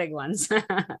three are the big ones.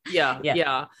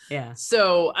 Yeah.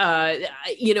 So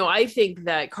I think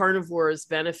that carnivore's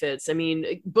benefits,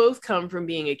 both come from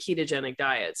being a ketogenic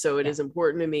diet. So it is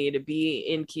important to me to be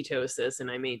in ketosis,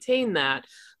 and I maintain that.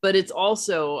 But it's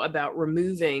also about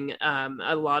removing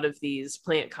a lot of these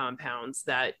plant compounds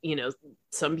that,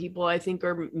 some people I think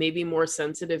are maybe more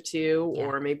sensitive to,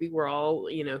 or maybe we're all,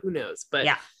 who knows, but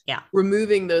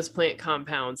removing those plant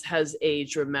compounds has a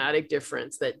dramatic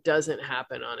difference that doesn't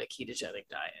happen on a ketogenic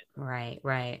diet.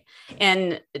 Right.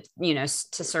 And,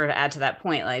 to sort of add to that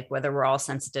point, like whether we're all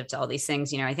sensitive to all these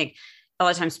things, I think a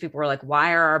lot of times people are like,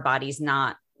 why are our bodies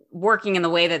not working in the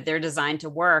way that they're designed to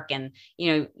work? And,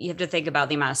 you have to think about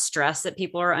the amount of stress that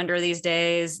people are under these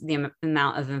days, the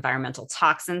amount of environmental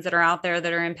toxins that are out there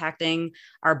that are impacting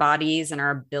our bodies and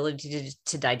our ability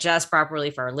to digest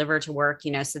properly, for our liver to work,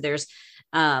 so there's,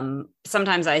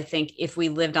 sometimes I think if we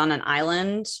lived on an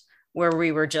island where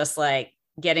we were just like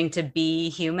getting to be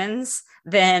humans,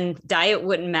 then diet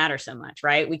wouldn't matter so much,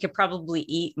 right? We could probably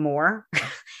eat more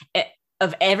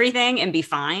of everything and be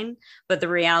fine. But the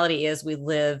reality is we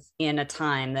live in a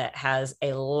time that has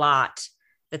a lot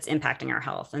that's impacting our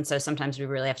health. And so sometimes we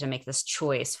really have to make this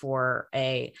choice for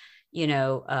a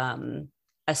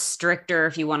stricter,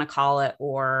 if you want to call it,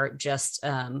 or just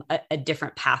a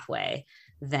different pathway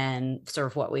than sort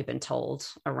of what we've been told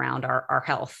around our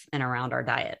health and around our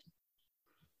diet.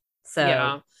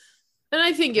 Yeah. So, And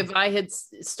I think if I had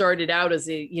started out as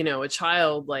a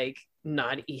child, like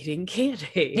not eating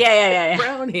candy, yeah.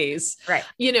 brownies, Right.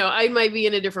 I might be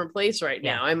in a different place right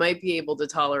Yeah. now. I might be able to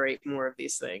tolerate more of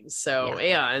these things. So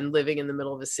Yeah. and living in the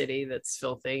middle of a city that's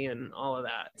filthy and all of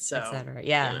that. So, Etc.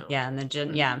 Yeah. Yeah. And the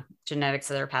mhm. genetics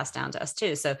that are passed down to us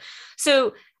too.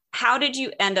 So how did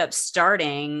you end up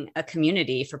starting a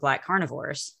community for Black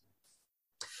carnivores?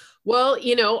 Well,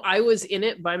 I was in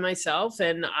it by myself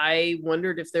and I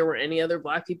wondered if there were any other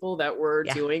Black people that were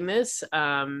Yeah. doing this.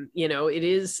 It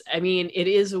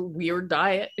is a weird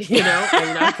diet,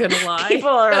 I'm not going to lie. People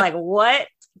are like, what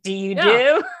do you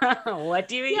Yeah. do? What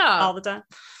do you eat Yeah. all the time?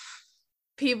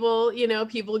 People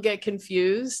get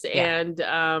confused Yeah. and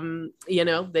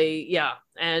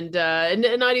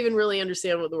and not even really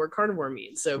understand what the word carnivore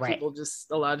means. So Right. people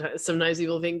just a lot of times, sometimes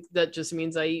people think that just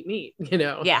means I eat meat,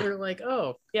 Yeah. they're like,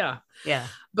 oh yeah. Yeah.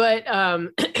 But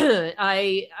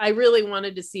I really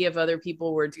wanted to see if other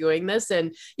people were doing this.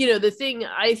 And the thing,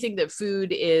 I think that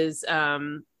food is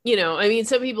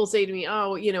some people say to me,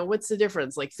 oh, what's the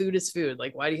difference? Like food is food.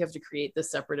 Like, why do you have to create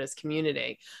this separatist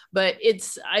community? But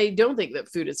I don't think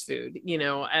that food is food.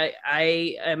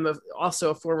 I am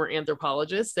also a former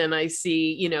anthropologist, and I see,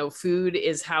 food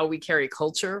is how we carry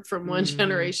culture from one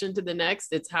generation to the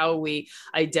next. It's how we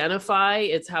identify.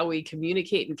 It's how we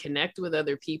communicate and connect with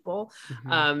other people.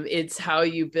 It's how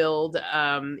you build,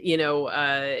 a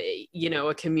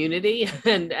community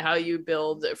and how you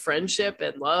build friendship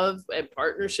and love and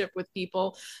partnership with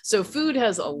people. So food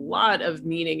has a lot of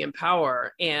meaning and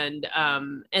power, and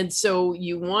so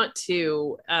you want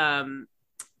to.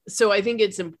 So I think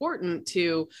it's important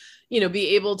to,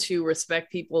 be able to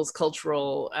respect people's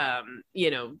cultural,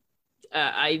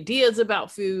 ideas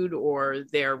about food or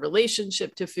their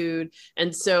relationship to food.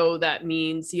 And so that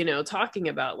means, talking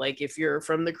about, like, if you're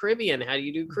from the Caribbean, how do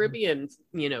you do Caribbean,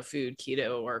 food,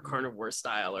 keto or carnivore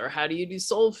style? Or how do you do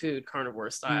soul food, carnivore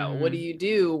style? What do you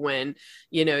do when,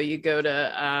 you go to,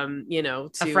 a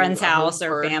to friend's a home house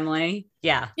or for, family?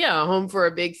 Yeah. yeah, home for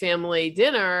a big family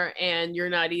dinner and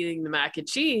you're not eating the mac and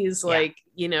cheese, Yeah. like,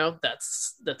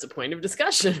 that's a point of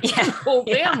discussion Yeah. for the whole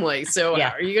family. So Yeah.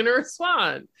 how are you going to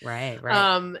respond? Right.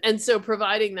 And so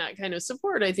providing that kind of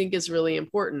support, I think, is really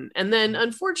important. And then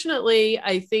unfortunately,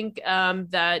 I think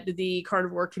that the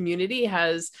carnivore community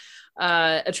has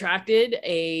attracted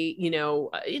a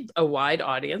wide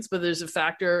audience, but there's a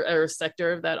factor or a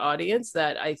sector of that audience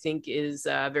that I think is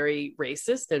very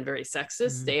racist and very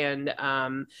sexist, and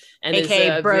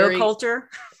AKA is bro very culture.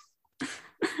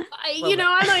 I'm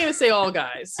not going to say all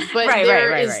guys, but Right, there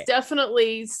right, is right.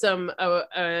 definitely some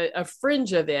a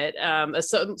fringe of it, a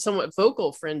somewhat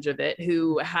vocal fringe of it,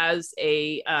 who has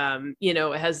a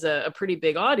pretty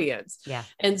big audience. Yeah.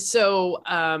 And so,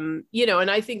 and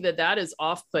I think that is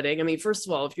off-putting. I mean, first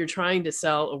of all, if you're trying to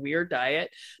sell a weird diet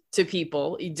to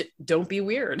people, don't be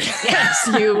weird. Yes,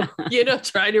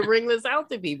 try to bring this out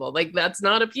to people. Like, that's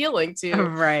not appealing to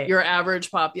Right. your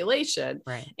average population.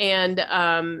 Right. And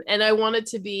I want it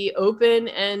to be open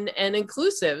and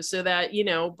inclusive, so that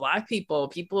Black people,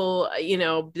 people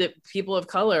of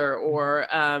color, or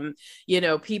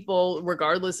people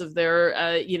regardless of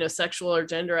their sexual or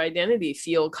gender identity,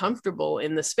 feel comfortable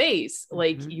in the space.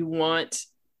 Like, you want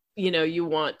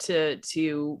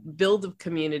to build a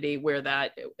community where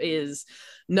that is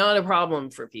not a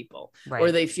problem for people, right, or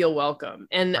they feel welcome.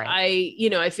 And right.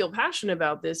 I feel passionate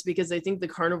about this because I think the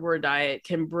carnivore diet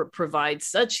can provide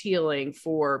such healing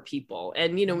for people.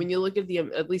 And when you look at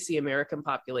at least the American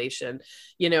population,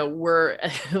 we're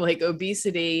like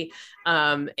obesity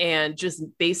and just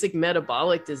basic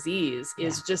metabolic disease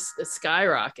is just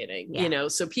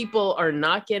skyrocketing. So people are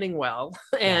not getting well,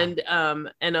 and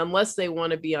unless they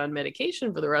want to be on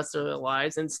medication for the rest of their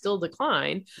lives and still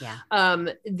decline,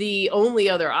 the only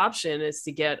other option is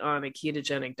to get on a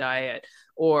ketogenic diet,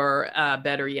 or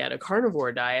better yet, a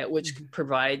carnivore diet, which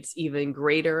provides even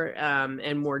greater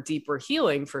and more deeper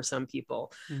healing for some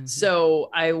people. So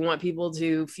I want people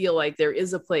to feel like there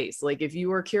is a place. Like, if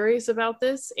you are curious about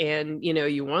this and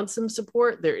you want some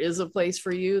support, there is a place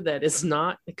for you that is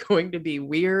not going to be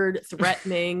weird,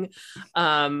 threatening,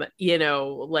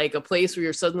 like a place where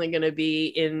you're suddenly going to be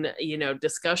in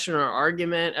discussion or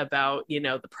argument about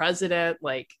the president.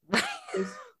 Like,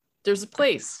 there's a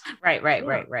place.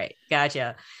 Right.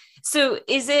 Gotcha. So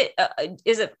is it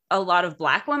a lot of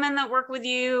Black women that work with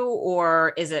you,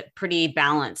 or is it pretty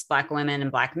balanced, Black women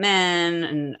and Black men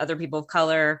and other people of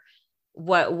color?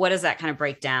 What does that kind of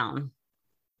break down?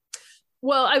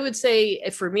 Well, I would say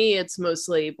for me, it's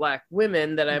mostly Black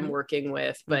women that I'm Hmm. working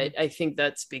with, Hmm. but I think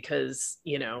that's because,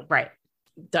 Right.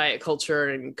 diet culture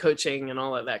and coaching and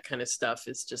all of that kind of stuff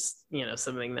is just,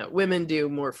 something that women do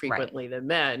more Right. frequently than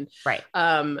men. Right.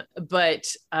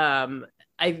 But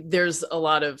there's a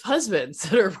lot of husbands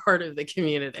that are part of the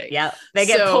community. Yeah. They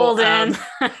get So, pulled in.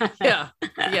 yeah,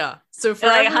 yeah. So They're for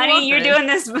like, every honey, you're woman, doing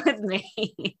this with me.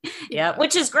 Yeah. yeah,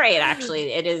 Which is great.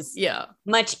 Actually, it is yeah.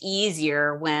 much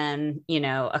easier when,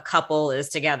 a couple is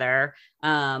together,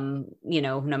 no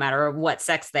matter what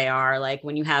sex they are. Like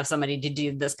when you have somebody to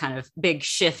do this kind of big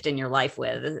shift in your life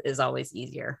with is always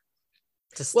easier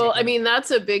to Well, stick I with. mean,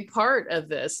 that's a big part of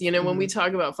this. When we Mhm.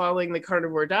 talk about following the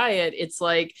carnivore diet, it's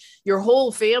like your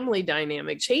whole family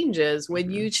dynamic changes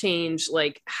when you Mhm. change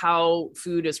like how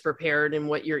food is prepared and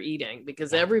what you're eating,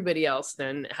 because Yeah. everybody else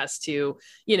then has to,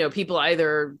 people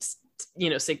either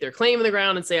stake their claim in the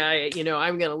ground and say, I'm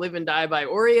going to live and die by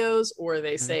Oreos, or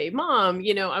they Mhm. say, Mom,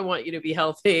 I want you to be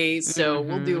healthy, so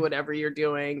we'll do Mhm. whatever you're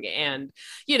doing, and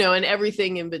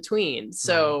everything in between. Right.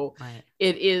 So Right.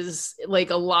 it is like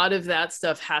a lot of that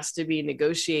stuff has to be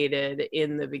negotiated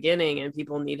in the beginning, and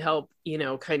people need help,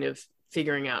 kind of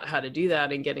figuring out how to do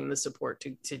that and getting the support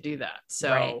to do that. Right.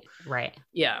 So Right.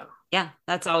 yeah. Yeah.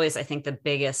 That's always, I think, the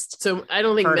biggest So I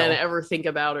don't think men hurdle. ever think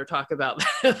about or talk about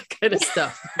that kind of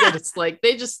stuff. That it's like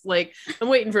they just like, I'm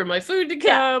waiting for my food to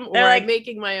Yeah. come, They're or I'm like,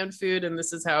 making my own food and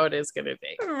this is how it is going to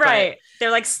be. But right.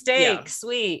 They're like, yeah, steak,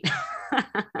 sweet.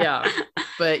 yeah.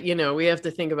 But we have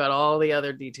to think about all the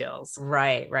other details.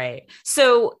 Right, right.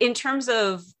 So, in terms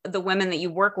of the women that you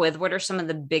work with, what are some of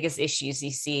the biggest issues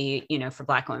you see, for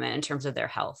Black women in terms of their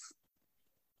health?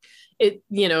 It,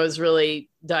 is really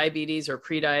diabetes or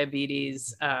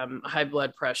pre-diabetes, high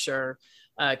blood pressure,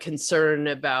 concern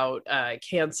about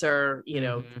cancer,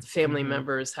 Hmm. family Hmm.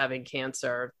 members having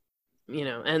cancer,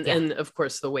 and Yeah, of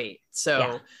course the weight. yeah.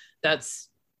 So that's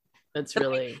that's The weight,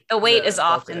 really the weight is the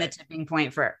bulk of often the it. tipping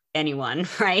point for anyone,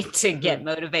 right? To get Mhm.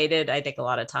 motivated, I think a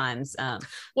lot of times.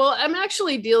 Well, I'm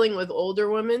actually dealing with older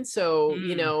women. So,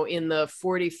 Mm, in the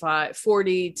 40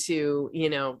 to,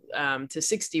 to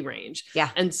 60 range. yeah,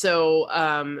 And so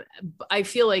I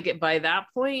feel like by that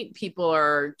point, people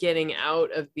are getting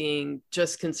out of being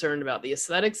just concerned about the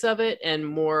aesthetics of it and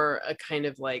more a kind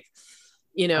of like,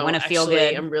 I want to feel actually,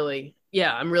 good. I'm really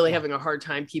Yeah, having a hard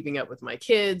time keeping up with my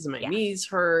kids. My yeah. knees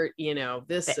hurt, this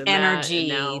The and that. And energy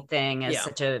now, thing is yeah,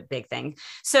 such a big thing.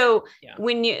 So yeah.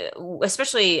 when you,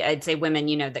 especially I'd say women,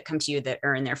 that come to you that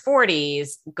are in their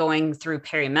 40s going through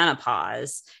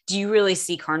perimenopause, do you really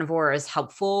see carnivore as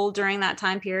helpful during that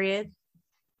time period?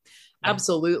 Yeah.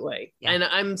 Absolutely. Yeah. And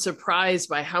I'm surprised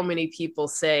by how many people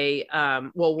say,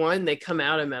 well, one, they come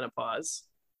out of menopause,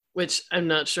 which I'm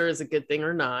not sure is a good thing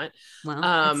or not. Well,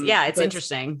 it's But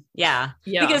interesting. Yeah.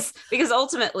 yeah, Because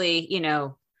ultimately,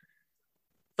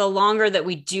 the longer that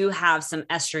we do have some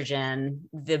estrogen,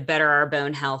 the better our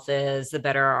bone health is, the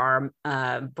better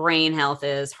our brain health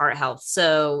is, heart health.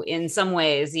 So in some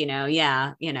ways,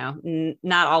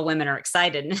 not all women are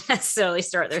excited to necessarily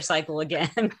start their cycle again,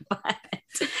 but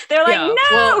they're like, yeah.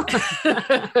 Well,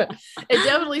 no. it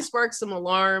definitely sparks some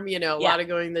alarm, a Yeah, lot of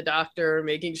going to the doctor,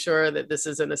 making sure that this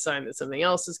isn't a sign that something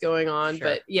else is going on. sure.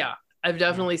 But yeah, I've Yeah.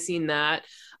 definitely seen that.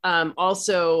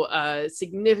 Also, a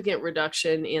significant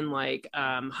reduction in like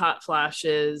hot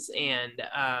flashes and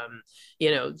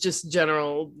just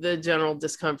the general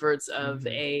discomforts of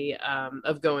Mm-hmm.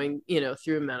 of going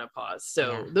through menopause. Yeah.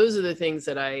 So those are the things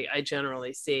that I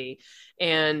generally see,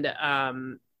 and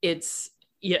it's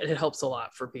yeah, it helps a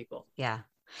lot for people. Yeah.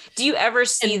 Do you ever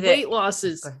see And that? weight loss Go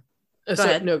is ahead. Go so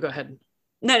ahead. no, go ahead.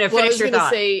 No, Well, I finish was your going to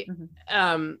thought. say,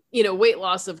 Mhm. weight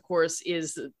loss, of course,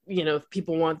 is,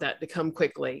 people want that to come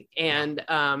quickly. Yeah, And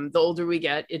the older we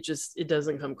get, it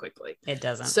doesn't come quickly. it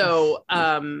doesn't. So,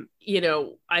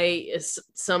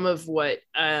 some of what,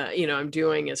 I'm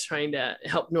doing is trying to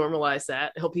help normalize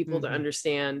that, help people to Hmm.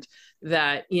 understand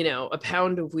that, a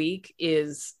pound a week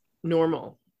is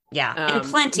normal. Yeah, and No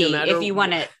plenty matter, if you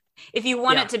want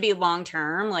yeah. it to be long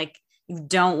term, like you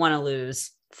don't want to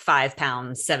lose 5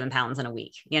 pounds, 7 pounds in a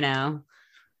week.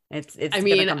 It's I gonna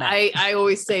mean, come back. I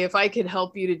always say if I could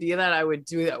help you to do that, I would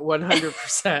do that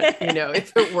 100%,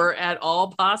 if it were at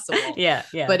all possible. Yeah,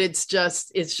 yeah, But it's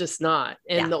just not.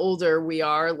 And yeah, the older we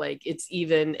are, like it's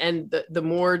even, and the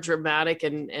more dramatic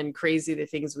and crazy the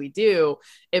things we do,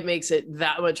 it makes it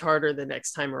that much harder the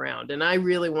next time around. And I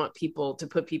really want people to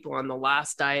put people on the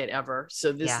last diet ever.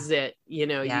 So this yeah, is it. You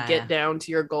get yeah, down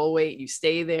to your goal weight, you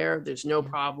stay there, there's no yeah,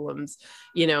 problems,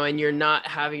 and you're not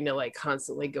having to like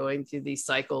constantly going through these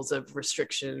cycles of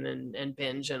restriction and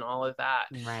binge and all of that.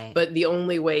 right. But the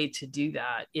only way to do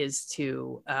that is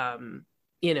to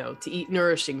to eat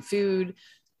nourishing food,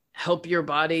 help your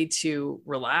body to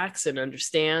relax and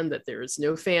understand that there is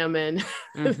no famine.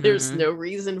 There's no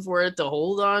reason for it to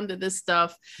hold on to this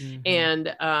stuff. And,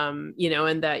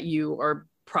 and that you are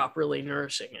properly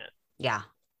nourishing it. Yeah.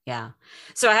 Yeah.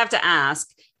 So I have to ask,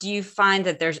 do you find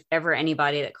that there's ever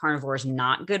anybody that carnivore is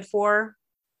not good for?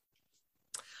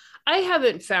 I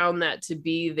haven't found that to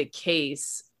be the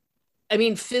case. I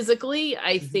mean, physically,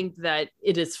 I think that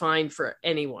it is fine for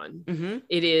anyone.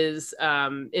 It is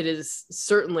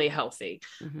certainly healthy.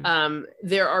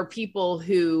 There are people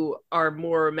who are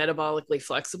more metabolically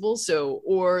flexible,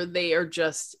 or they are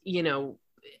just,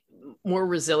 more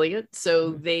resilient,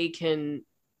 so they can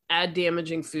add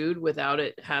damaging food without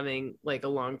it having like a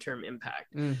long-term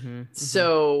impact.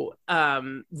 So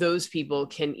those people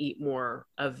can eat more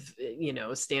of,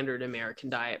 a standard American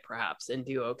diet perhaps and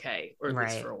do okay, or at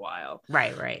least for a while.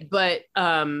 Right. But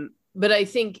I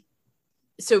think,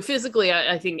 so physically,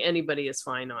 I think anybody is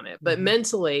fine on it, but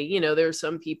mentally, there are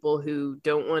some people who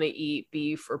don't want to eat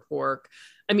beef or pork.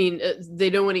 I mean, they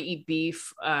don't want to eat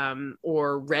beef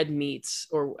or red meats,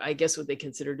 or I guess what they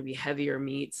consider to be heavier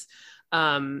meats.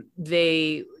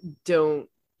 They don't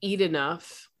eat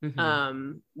enough,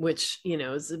 which,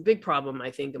 is a big problem,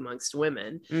 I think, amongst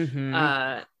women.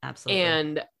 Absolutely.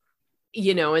 And,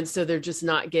 and so they're just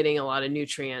not getting a lot of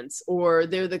nutrients, or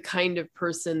they're the kind of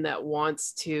person that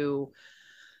wants to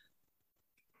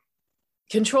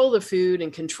control the food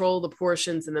and control the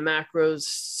portions and the macros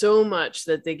so much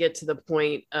that they get to the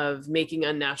point of making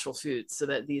unnatural foods so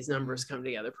that these numbers come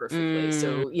together perfectly.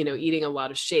 So, eating a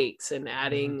lot of shakes and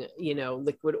adding,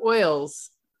 liquid oils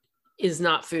is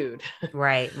not food.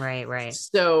 Right.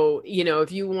 So,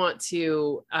 if you want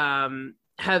to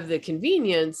have the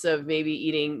convenience of maybe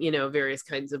eating, various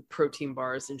kinds of protein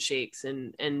bars and shakes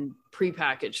and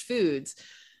prepackaged foods,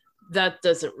 that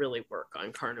doesn't really work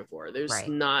on carnivore. There's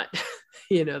not,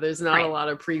 there's not a lot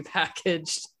of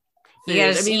prepackaged food. You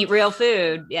gotta eat real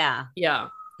food. Yeah.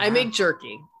 I make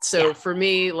jerky. So for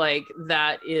me, like,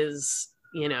 that is,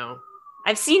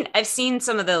 I've seen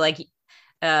some of the like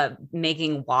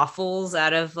making waffles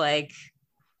out of like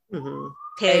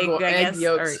pig, egg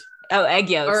yolks. Egg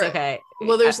yolks. Okay.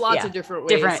 Well, there's lots of different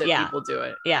ways that people do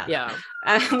it. Yeah.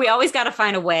 We always got to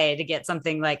find a way to get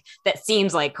something like that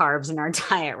seems like carbs in our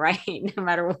diet, right? No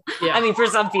matter what. I mean, for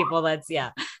some people, that's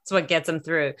what gets them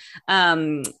through.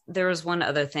 There was one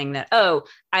other thing that,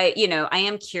 I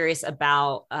am curious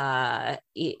about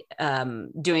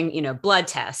doing, blood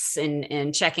tests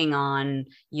and checking on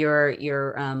your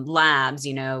labs,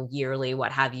 yearly,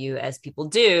 what have you, as people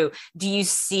do. Do you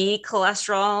see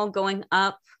cholesterol going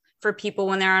up for people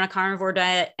when they're on a carnivore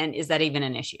diet? And is that even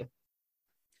an issue?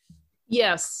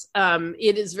 Yes.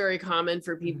 It is very common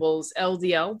for people's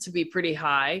LDL to be pretty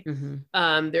high. Their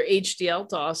HDL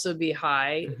to also be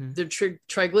high, their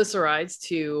triglycerides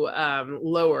to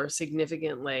lower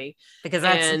significantly. Because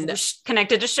that's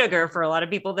connected to sugar for a lot of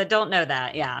people that don't know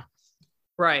that. Yeah.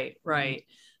 Right.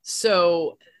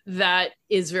 So that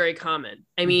is very common.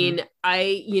 I mean,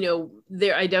 I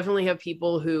definitely have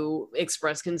people who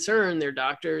express concern. Their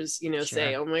doctors,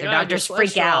 say, "Oh my God, doctors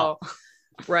freak out."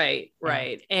 Right.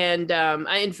 And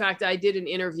in fact, I did an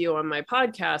interview on my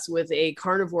podcast with a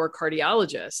carnivore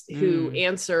cardiologist who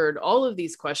answered all of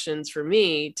these questions for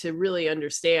me to really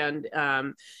understand,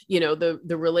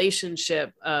 the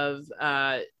relationship of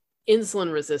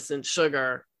insulin resistant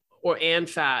sugar and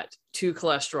fat to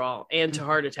cholesterol and to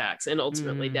heart attacks and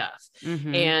ultimately death.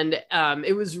 And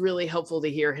it was really helpful to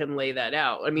hear him lay that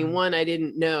out. I mean, one, I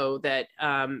didn't know that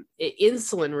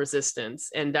insulin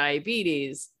resistance and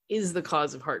diabetes is the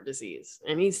cause of heart disease.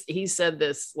 And he said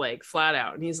this like flat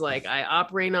out. And he's like, I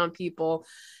operate on people,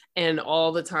 and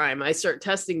all the time I start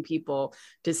testing people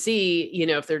to see,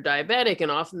 if they're diabetic, and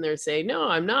often they're saying, no,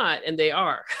 I'm not. And they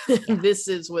are. This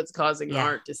is what's causing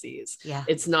heart disease.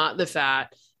 It's not the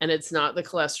fat, and it's not the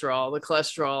cholesterol. The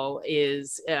cholesterol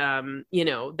is,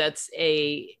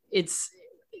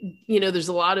 there's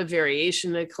a lot of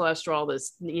variation in cholesterol,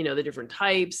 the different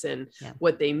types and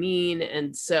what they mean.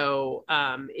 And so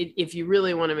if you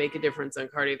really want to make a difference on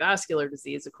cardiovascular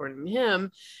disease, according to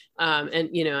him,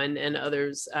 and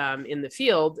others in the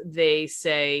field, they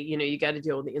say, you got to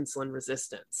deal with the insulin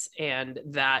resistance. And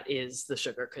that is the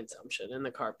sugar consumption and the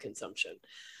carb consumption.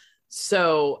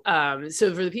 So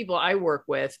for the people I work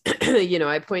with,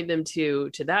 I point them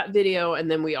to that video. And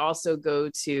then we also go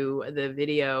to the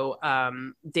video,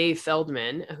 Dave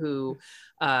Feldman, who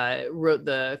wrote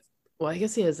I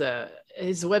guess his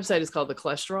website is called The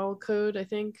Cholesterol Code, I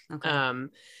think. Okay.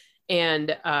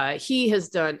 And he has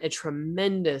done a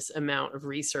tremendous amount of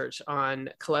research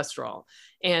on cholesterol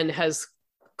and has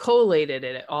collated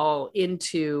it all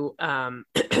into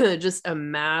just a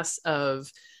mass of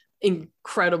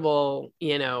incredible,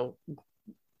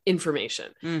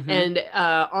 information. Mm-hmm. And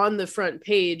on the front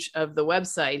page of the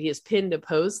website, he has pinned a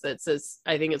post that says,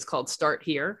 I think it's called Start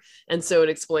Here. And so it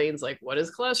explains like, what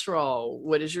is cholesterol?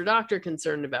 What is your doctor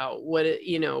concerned about?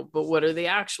 But what are the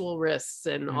actual risks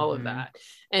and all of that?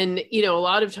 And, a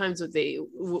lot of times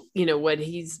what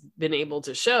he's been able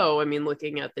to show, I mean,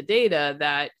 looking at the data,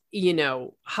 that,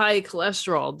 high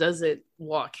cholesterol doesn't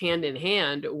walk hand in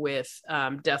hand with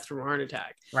death from a heart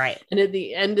attack. Right. And at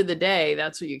the end of the day,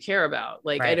 that's what you care about.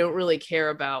 Like, right. I don't really care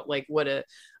about like what a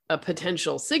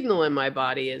potential signal in my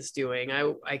body is doing.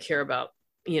 I care about,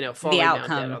 falling down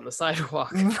dead on the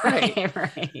sidewalk. Right.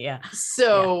 Right. Yeah.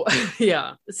 So,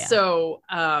 yeah. So,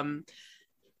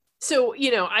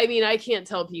 I mean, I can't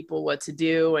tell people what to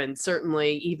do. And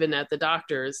certainly even at the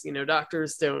doctors,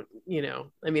 doctors don't,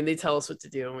 I mean, they tell us what to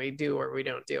do and we do or we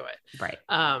don't do it. Right.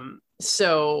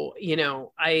 So,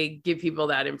 I give people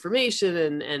that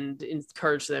information and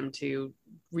encourage them to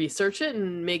research it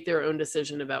and make their own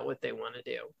decision about what they want to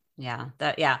do. Yeah.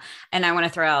 And I want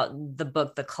to throw out the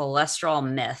book, The Cholesterol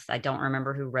Myth. I don't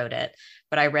remember who wrote it,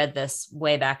 but I read this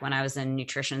way back when I was in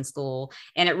nutrition school.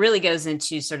 And it really goes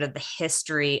into sort of the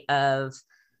history of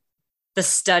the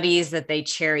studies that they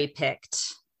cherry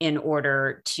picked in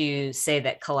order to say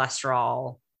that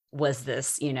cholesterol was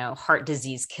this, heart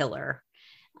disease killer.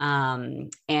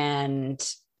 And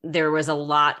there was a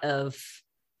lot of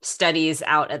studies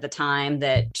out at the time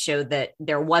that showed that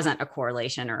there wasn't a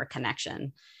correlation or a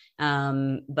connection.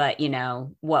 But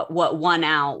what won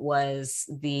out was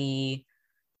the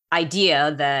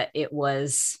idea that it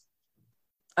was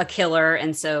a killer.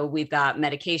 And so we've got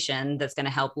medication that's going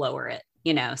to help lower it,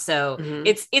 so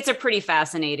it's a pretty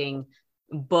fascinating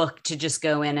book to just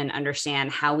go in and understand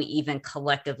how we even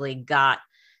collectively got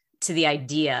to the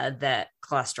idea that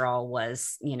cholesterol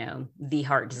was, the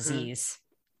heart disease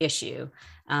issue.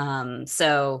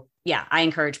 So yeah, I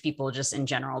encourage people just in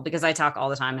general, because I talk all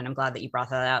the time, and I'm glad that you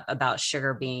brought that up, about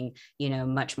sugar being,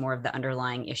 much more of the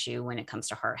underlying issue when it comes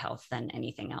to heart health than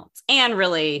anything else. And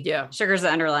really, sugar is the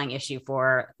underlying issue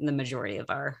for the majority of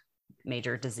our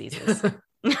major diseases.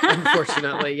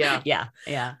 Unfortunately, yeah.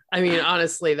 Yeah. I mean,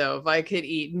 honestly, though, if I could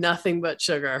eat nothing but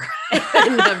sugar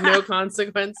and have no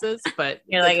consequences, but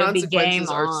the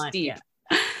consequences are steep.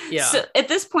 Yeah. So at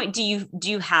this point, do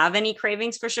you have any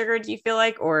cravings for sugar, do you feel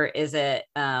like, or is it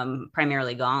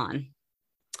primarily gone?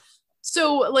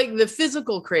 So like the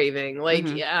physical craving, like,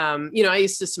 I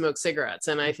used to smoke cigarettes,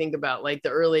 and I think about like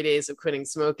the early days of quitting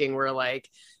smoking where like,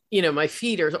 my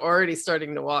feet are already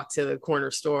starting to walk to the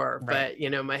corner store, but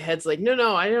my head's like,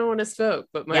 no, I don't want to smoke,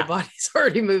 but my body's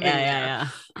already moving there.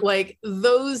 Like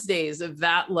those days of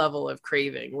that level of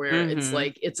craving where it's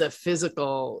like, it's a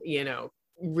physical,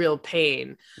 real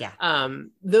pain.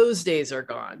 Those days are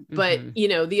gone. But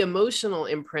the emotional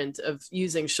imprint of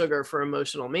using sugar for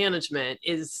emotional management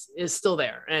is still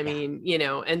there. I mean,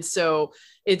 and so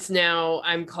it's now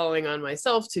I'm calling on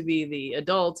myself to be the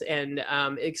adult and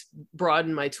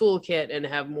broaden my toolkit and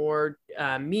have more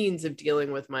means of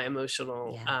dealing with my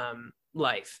emotional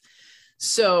life.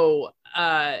 So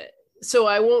I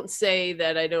won't say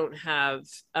that I don't have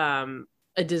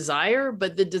a desire,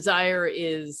 but the desire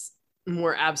is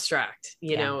more abstract,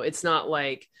 it's not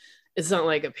like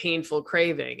a painful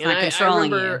craving. It's and I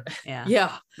remember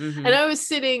and I was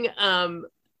sitting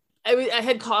I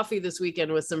had coffee this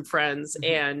weekend with some friends,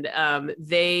 and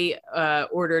they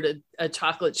ordered a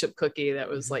chocolate chip cookie that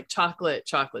was like chocolate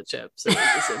chips. It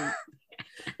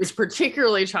was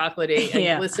particularly chocolatey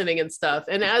and glistening and stuff.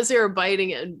 And as they were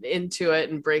biting into it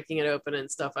and breaking it open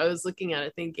and stuff, I was looking at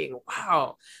it thinking,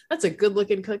 wow, that's a good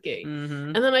looking cookie.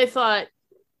 And then I thought,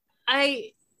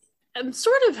 I am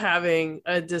sort of having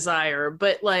a desire,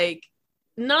 but like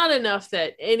not enough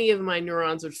that any of my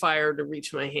neurons would fire to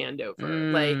reach my hand over.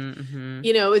 Like,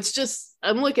 it's just,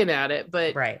 I'm looking at it,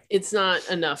 but it's not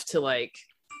enough to like,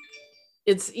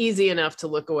 it's easy enough to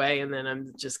look away and then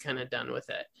I'm just kind of done with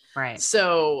it. Right.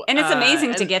 So, and it's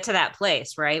amazing to get to that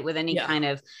place, right? With any kind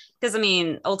of, because I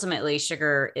mean, ultimately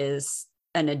sugar is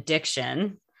an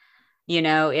addiction.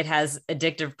 It has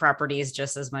addictive properties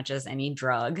just as much as any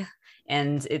drug.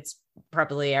 And it's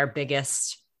probably our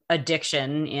biggest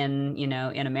addiction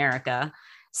in America.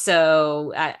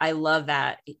 So I love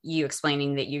that you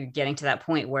explaining that you're getting to that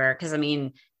point where, because I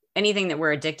mean, anything that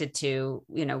we're addicted to,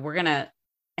 we're going to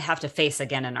have to face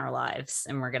again in our lives,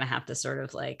 and we're going to have to sort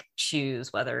of like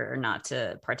choose whether or not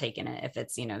to partake in it if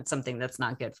it's, something that's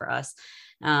not good for us.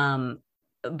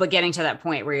 But getting to that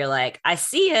point where you're like, I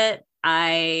see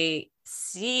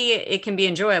it can be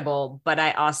enjoyable, but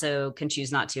I also can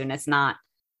choose not to. And it's not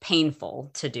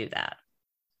painful to do that.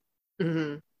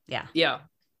 Mm-hmm. Yeah. Yeah.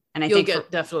 And I You'll think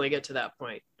definitely get to that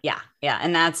point. Yeah. Yeah.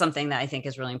 And that's something that I think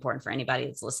is really important for anybody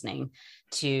that's listening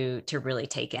to really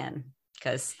take in.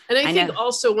 And I think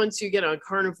also once you get on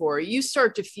carnivore, you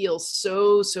start to feel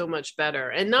so much better,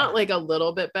 and not like a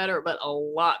little bit better, but a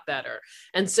lot better.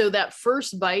 And so that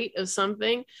first bite of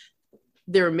something,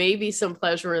 there may be some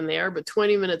pleasure in there, but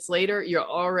 20 minutes later, you're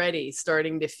already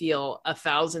starting to feel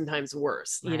 1,000 times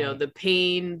worse. Right. You know, the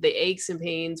pain, the aches and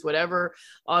pains, whatever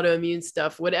autoimmune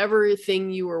stuff, whatever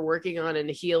thing you were working on and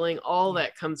healing, all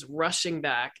that comes rushing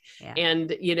back. Yeah.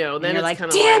 And, you know, then it's like,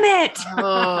 kind of damn it.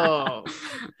 Oh,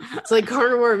 it's like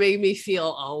carnivore made me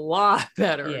feel a lot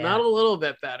better, not a little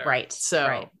bit better. Right.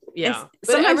 So, yeah.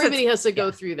 But everybody has to go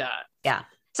through that. Yeah.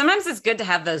 Sometimes it's good to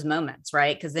have those moments,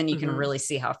 right? Because then you can really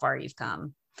see how far you've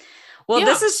come. Well,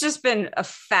 this has just been a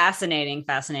fascinating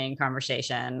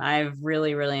conversation. I've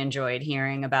really enjoyed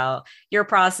hearing about your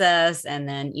process, and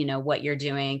then, you know, what you're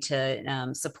doing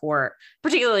to support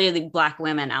particularly the Black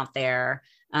women out there.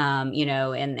 You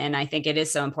know, and I think it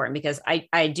is so important, because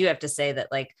I do have to say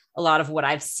that, like, a lot of what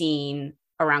I've seen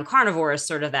around carnivore is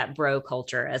sort of that bro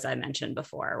culture, as I mentioned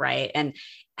before, right? And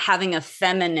having a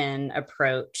feminine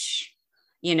approach,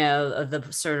 you know,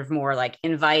 the sort of more like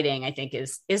inviting, I think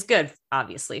is good,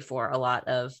 obviously, for a lot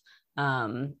of,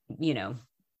 you know,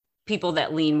 people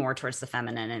that lean more towards the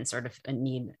feminine and sort of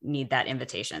need that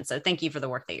invitation. So thank you for the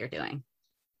work that you're doing.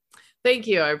 Thank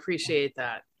you. I appreciate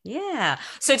that. Yeah.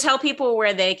 So tell people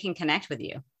where they can connect with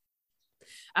you.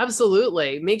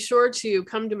 Absolutely. Make sure to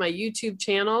come to my YouTube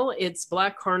channel. It's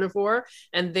Black Carnivore.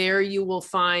 And there you will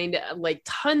find like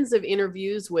tons of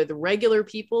interviews with regular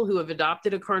people who have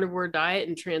adopted a carnivore diet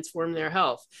and transformed their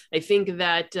health. I think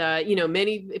that, you know,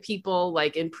 many people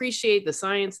like appreciate the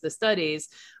science, the studies,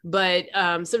 but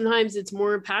sometimes it's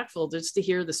more impactful just to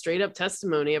hear the straight up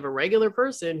testimony of a regular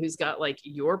person who's got like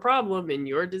your problem and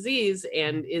your disease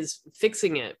and is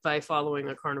fixing it by following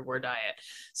a carnivore diet.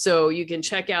 So you can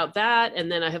check out that. And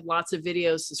then I have lots of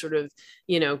videos to sort of,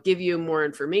 you know, give you more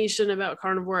information about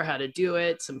carnivore, how to do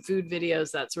it, some food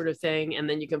videos, that sort of thing. And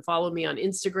then you can follow me on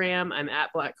Instagram. I'm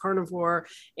at Black Carnivore.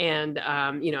 And,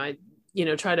 you know, I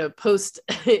try to post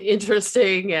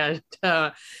interesting and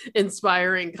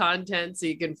inspiring content, so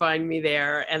you can find me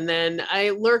there. And then I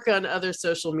lurk on other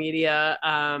social media,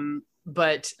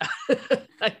 but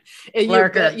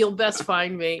you'll best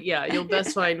find me. Yeah, you'll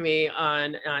best find me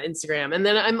on Instagram. And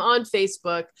then I'm on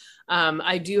Facebook.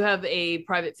 I do have a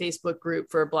private Facebook group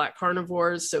for Black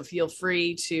carnivores, so feel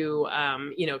free to,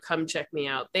 you know, come check me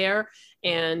out there.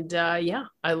 And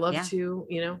I love to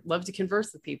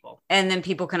converse with people. And then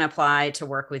people can apply to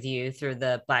work with you through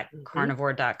the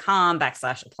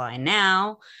blackcarnivore.com/apply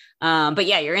now. But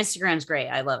yeah, your Instagram's great.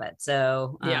 I love it.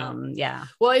 So yeah.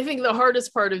 Well, I think the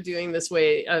hardest part of doing this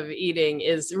way of eating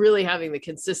is really having the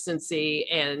consistency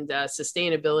and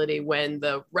sustainability when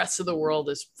the rest of the world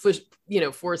is,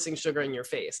 forcing sugar in your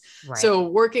face. Right. So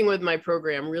working with my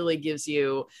program really gives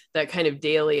you that kind of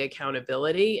daily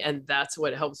accountability. And that's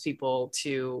what helps people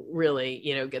to really,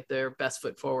 you know, get their best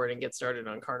foot forward and get started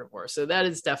on carnivore. So that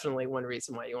is definitely one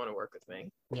reason why you want to work with me.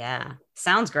 Yeah.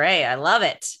 Sounds great. I love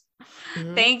it.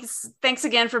 Mm-hmm. Thanks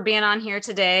again for being on here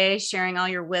today, sharing all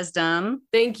your wisdom.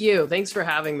 Thank you. Thanks for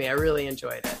having me. I really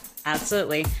enjoyed it.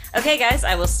 Absolutely. Okay, guys,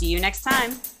 I will see you next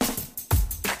time.